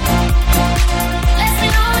 Let's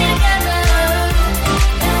get on together.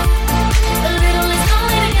 A little, let's go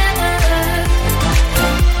together.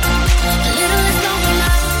 A little, let's go in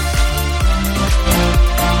love.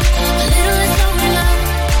 A little, let's go in love. A little, let's go in love.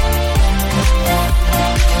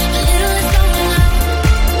 A little, let's go in love.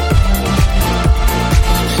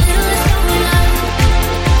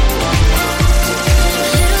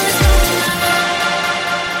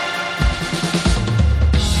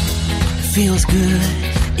 It feels good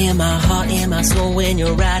in my heart, in my soul when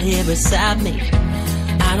you're right here beside me.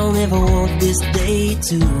 I don't ever want this day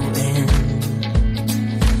to end.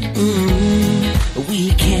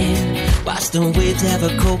 We can watch the waves, have a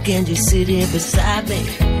Coke and just sit here beside me.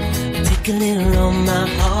 Take a little on my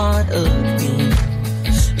heart again,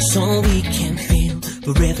 so we can feel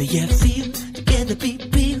forever, yeah, feel together, be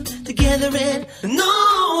real together, and no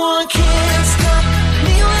one can stop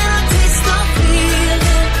me when I taste the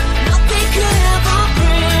feeling. Nothing could ever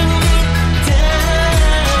bring me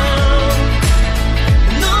down.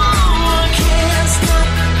 No one can stop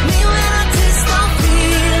me when I taste the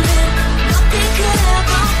feeling. Nothing could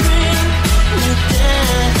ever bring me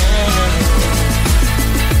down.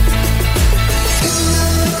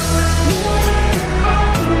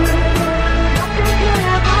 Nothing could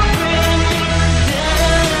ever bring me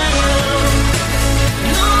down.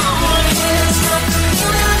 No one can stop me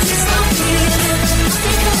when I taste the feeling. Nothing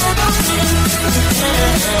could ever bring me down.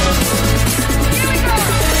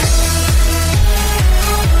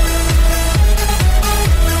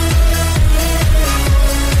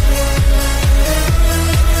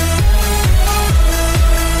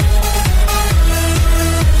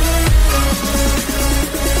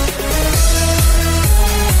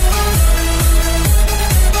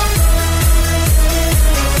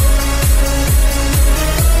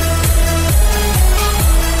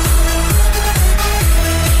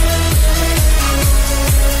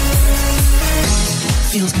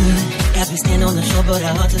 Feels good as we stand on the shore, but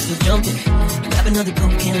our hearts are still jumping. Grab another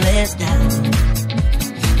Coke and let's dive.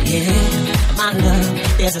 Yeah, my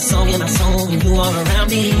love, there's a song in my soul when you are around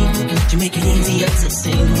me. To make it easier to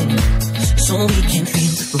sing it, so we can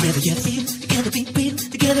feel forever, yeah, feel together, be real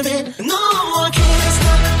together, and no one can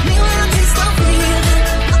stop me when I taste the feeling.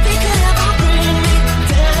 Nothing could ever bring me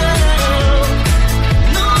down.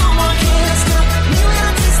 No one can stop me when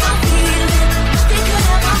I taste the feeling. Nothing could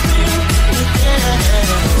ever bring me down.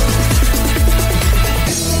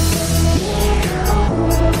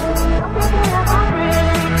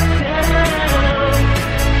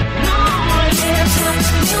 No one can stop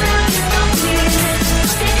me when I taste the feeling.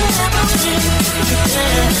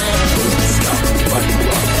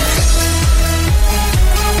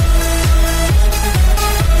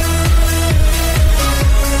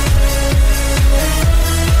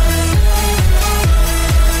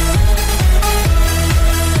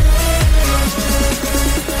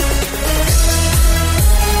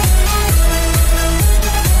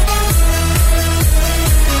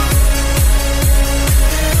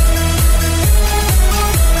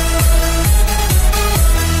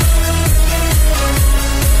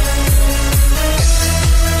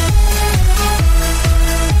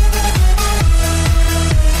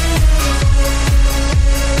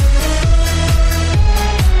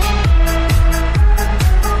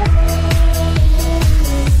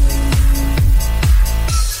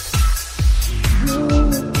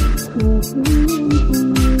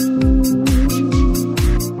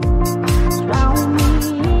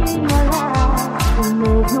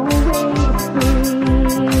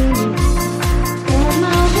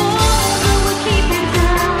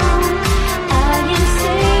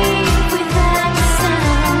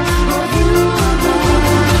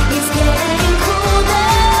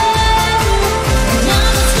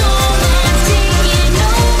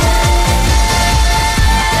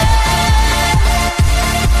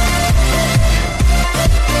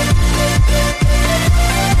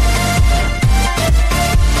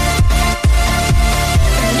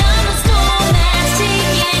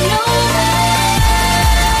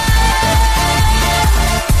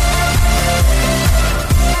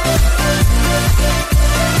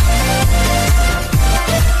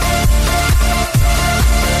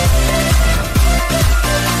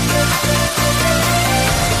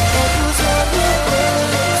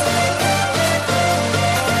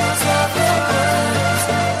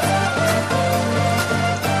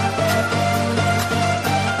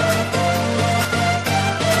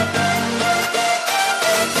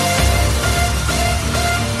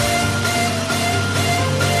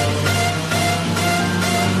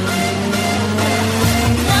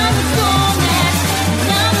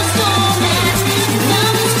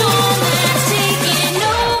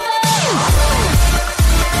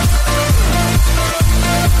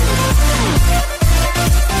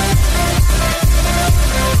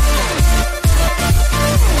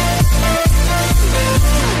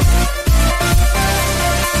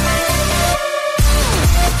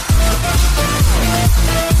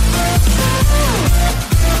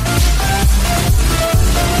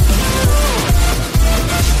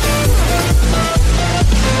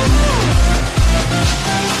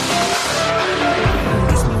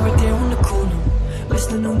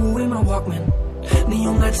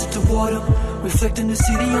 reflecting the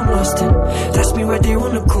city I'm lost in. That's me right there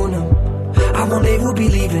on the corner. I one day will be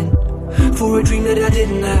leaving for a dream that I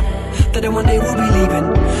didn't have, that I one day will be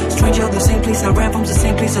leaving. Strange how the same place I ran from's the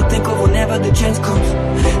same place I think of whenever the chance comes.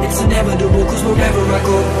 It's inevitable, cause wherever I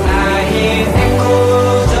go, I hear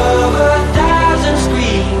echoes of 1,000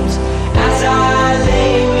 screams as I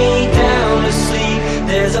lay me down to sleep.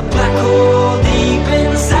 There's a black hole deep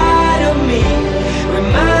inside of me,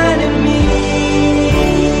 reminding me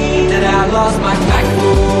that I lost my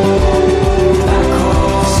backbone. Back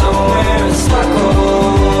home, somewhere in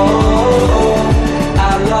Stockholm. I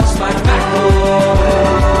lost my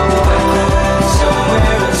backbone. Back home,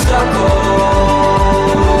 somewhere in Stockholm.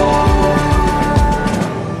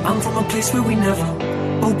 I'm from a place where we never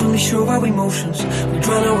openly show our emotions. We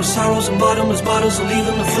drown our sorrows in bottomless bottles and leave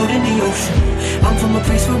them to float in the ocean. I'm from a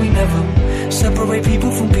place where we never separate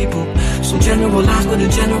people from people. Some generalize, but a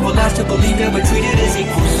generalize to believe that we're treated as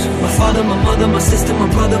equals. My father, my mother, my sister, my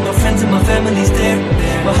brother, my friends and my family's there.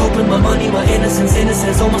 My hope and my money, my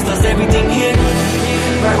innocence almost lost everything here.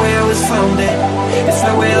 Right where I was found at, it's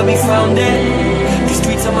right where I'll be found at. These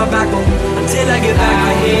streets are my backbone until I get back.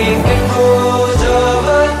 I hear echoes of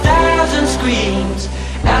 1,000 screams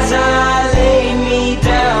as I lay me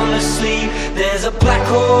down to sleep. There's a black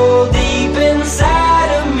hole deep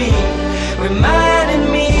inside of me,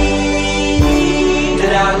 reminding me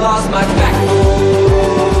that I lost my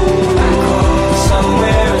backbone. Back home,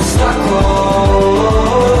 somewhere in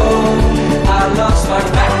Stockholm. I lost my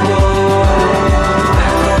backbone.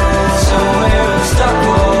 Back home, somewhere in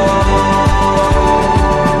Stockholm.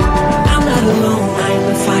 I'm not alone, I am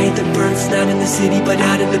the fire that burns, not in the city but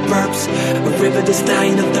out in the burbs. A river that's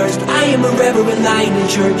dying of thirst. I am a reverend lying in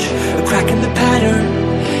church, a crack in the pattern,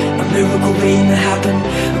 a miracle waiting to happen,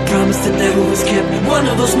 a promise that never was kept. One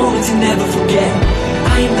of those moments you never forget.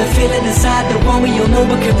 I am the feeling inside, the one we all know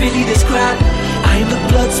but can really describe. I am the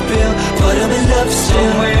blood spill, but I'm in love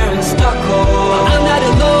still. Somewhere in Stockholm. I'm not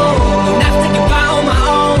alone, don't have to get by on my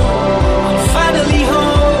own. I'm finally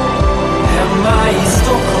home. Am I in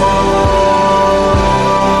Stockholm?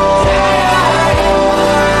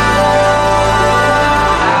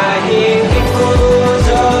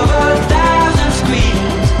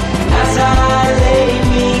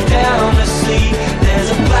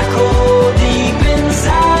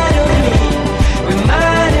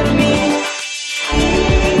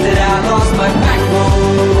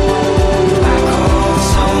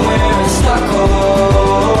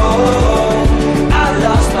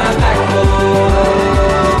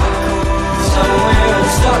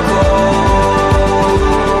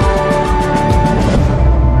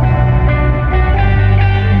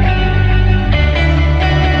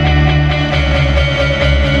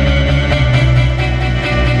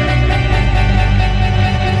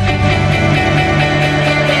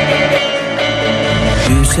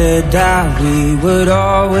 Said that we would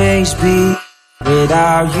always be.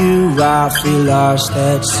 Without you I feel lost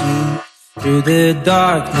at sea. Through the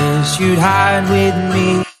darkness you'd hide with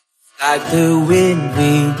me. Like the wind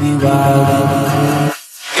we'd be wild and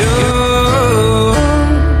free. You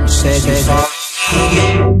said you saw me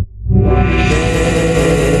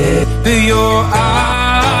through your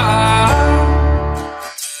eyes.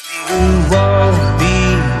 Tell me who won't be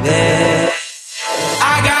there.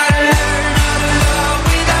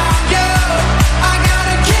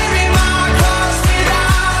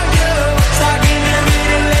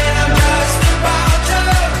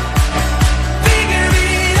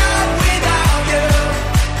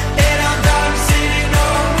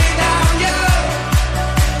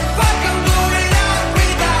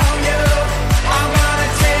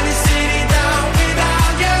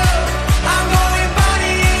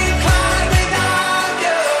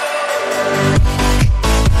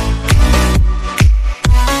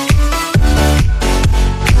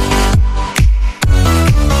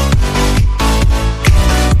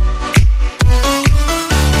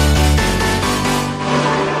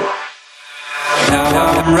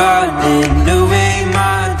 Running away,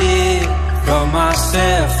 my dear, from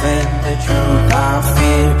myself and the truth I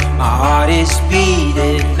fear. My heart is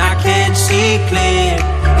beating, I can't see clear.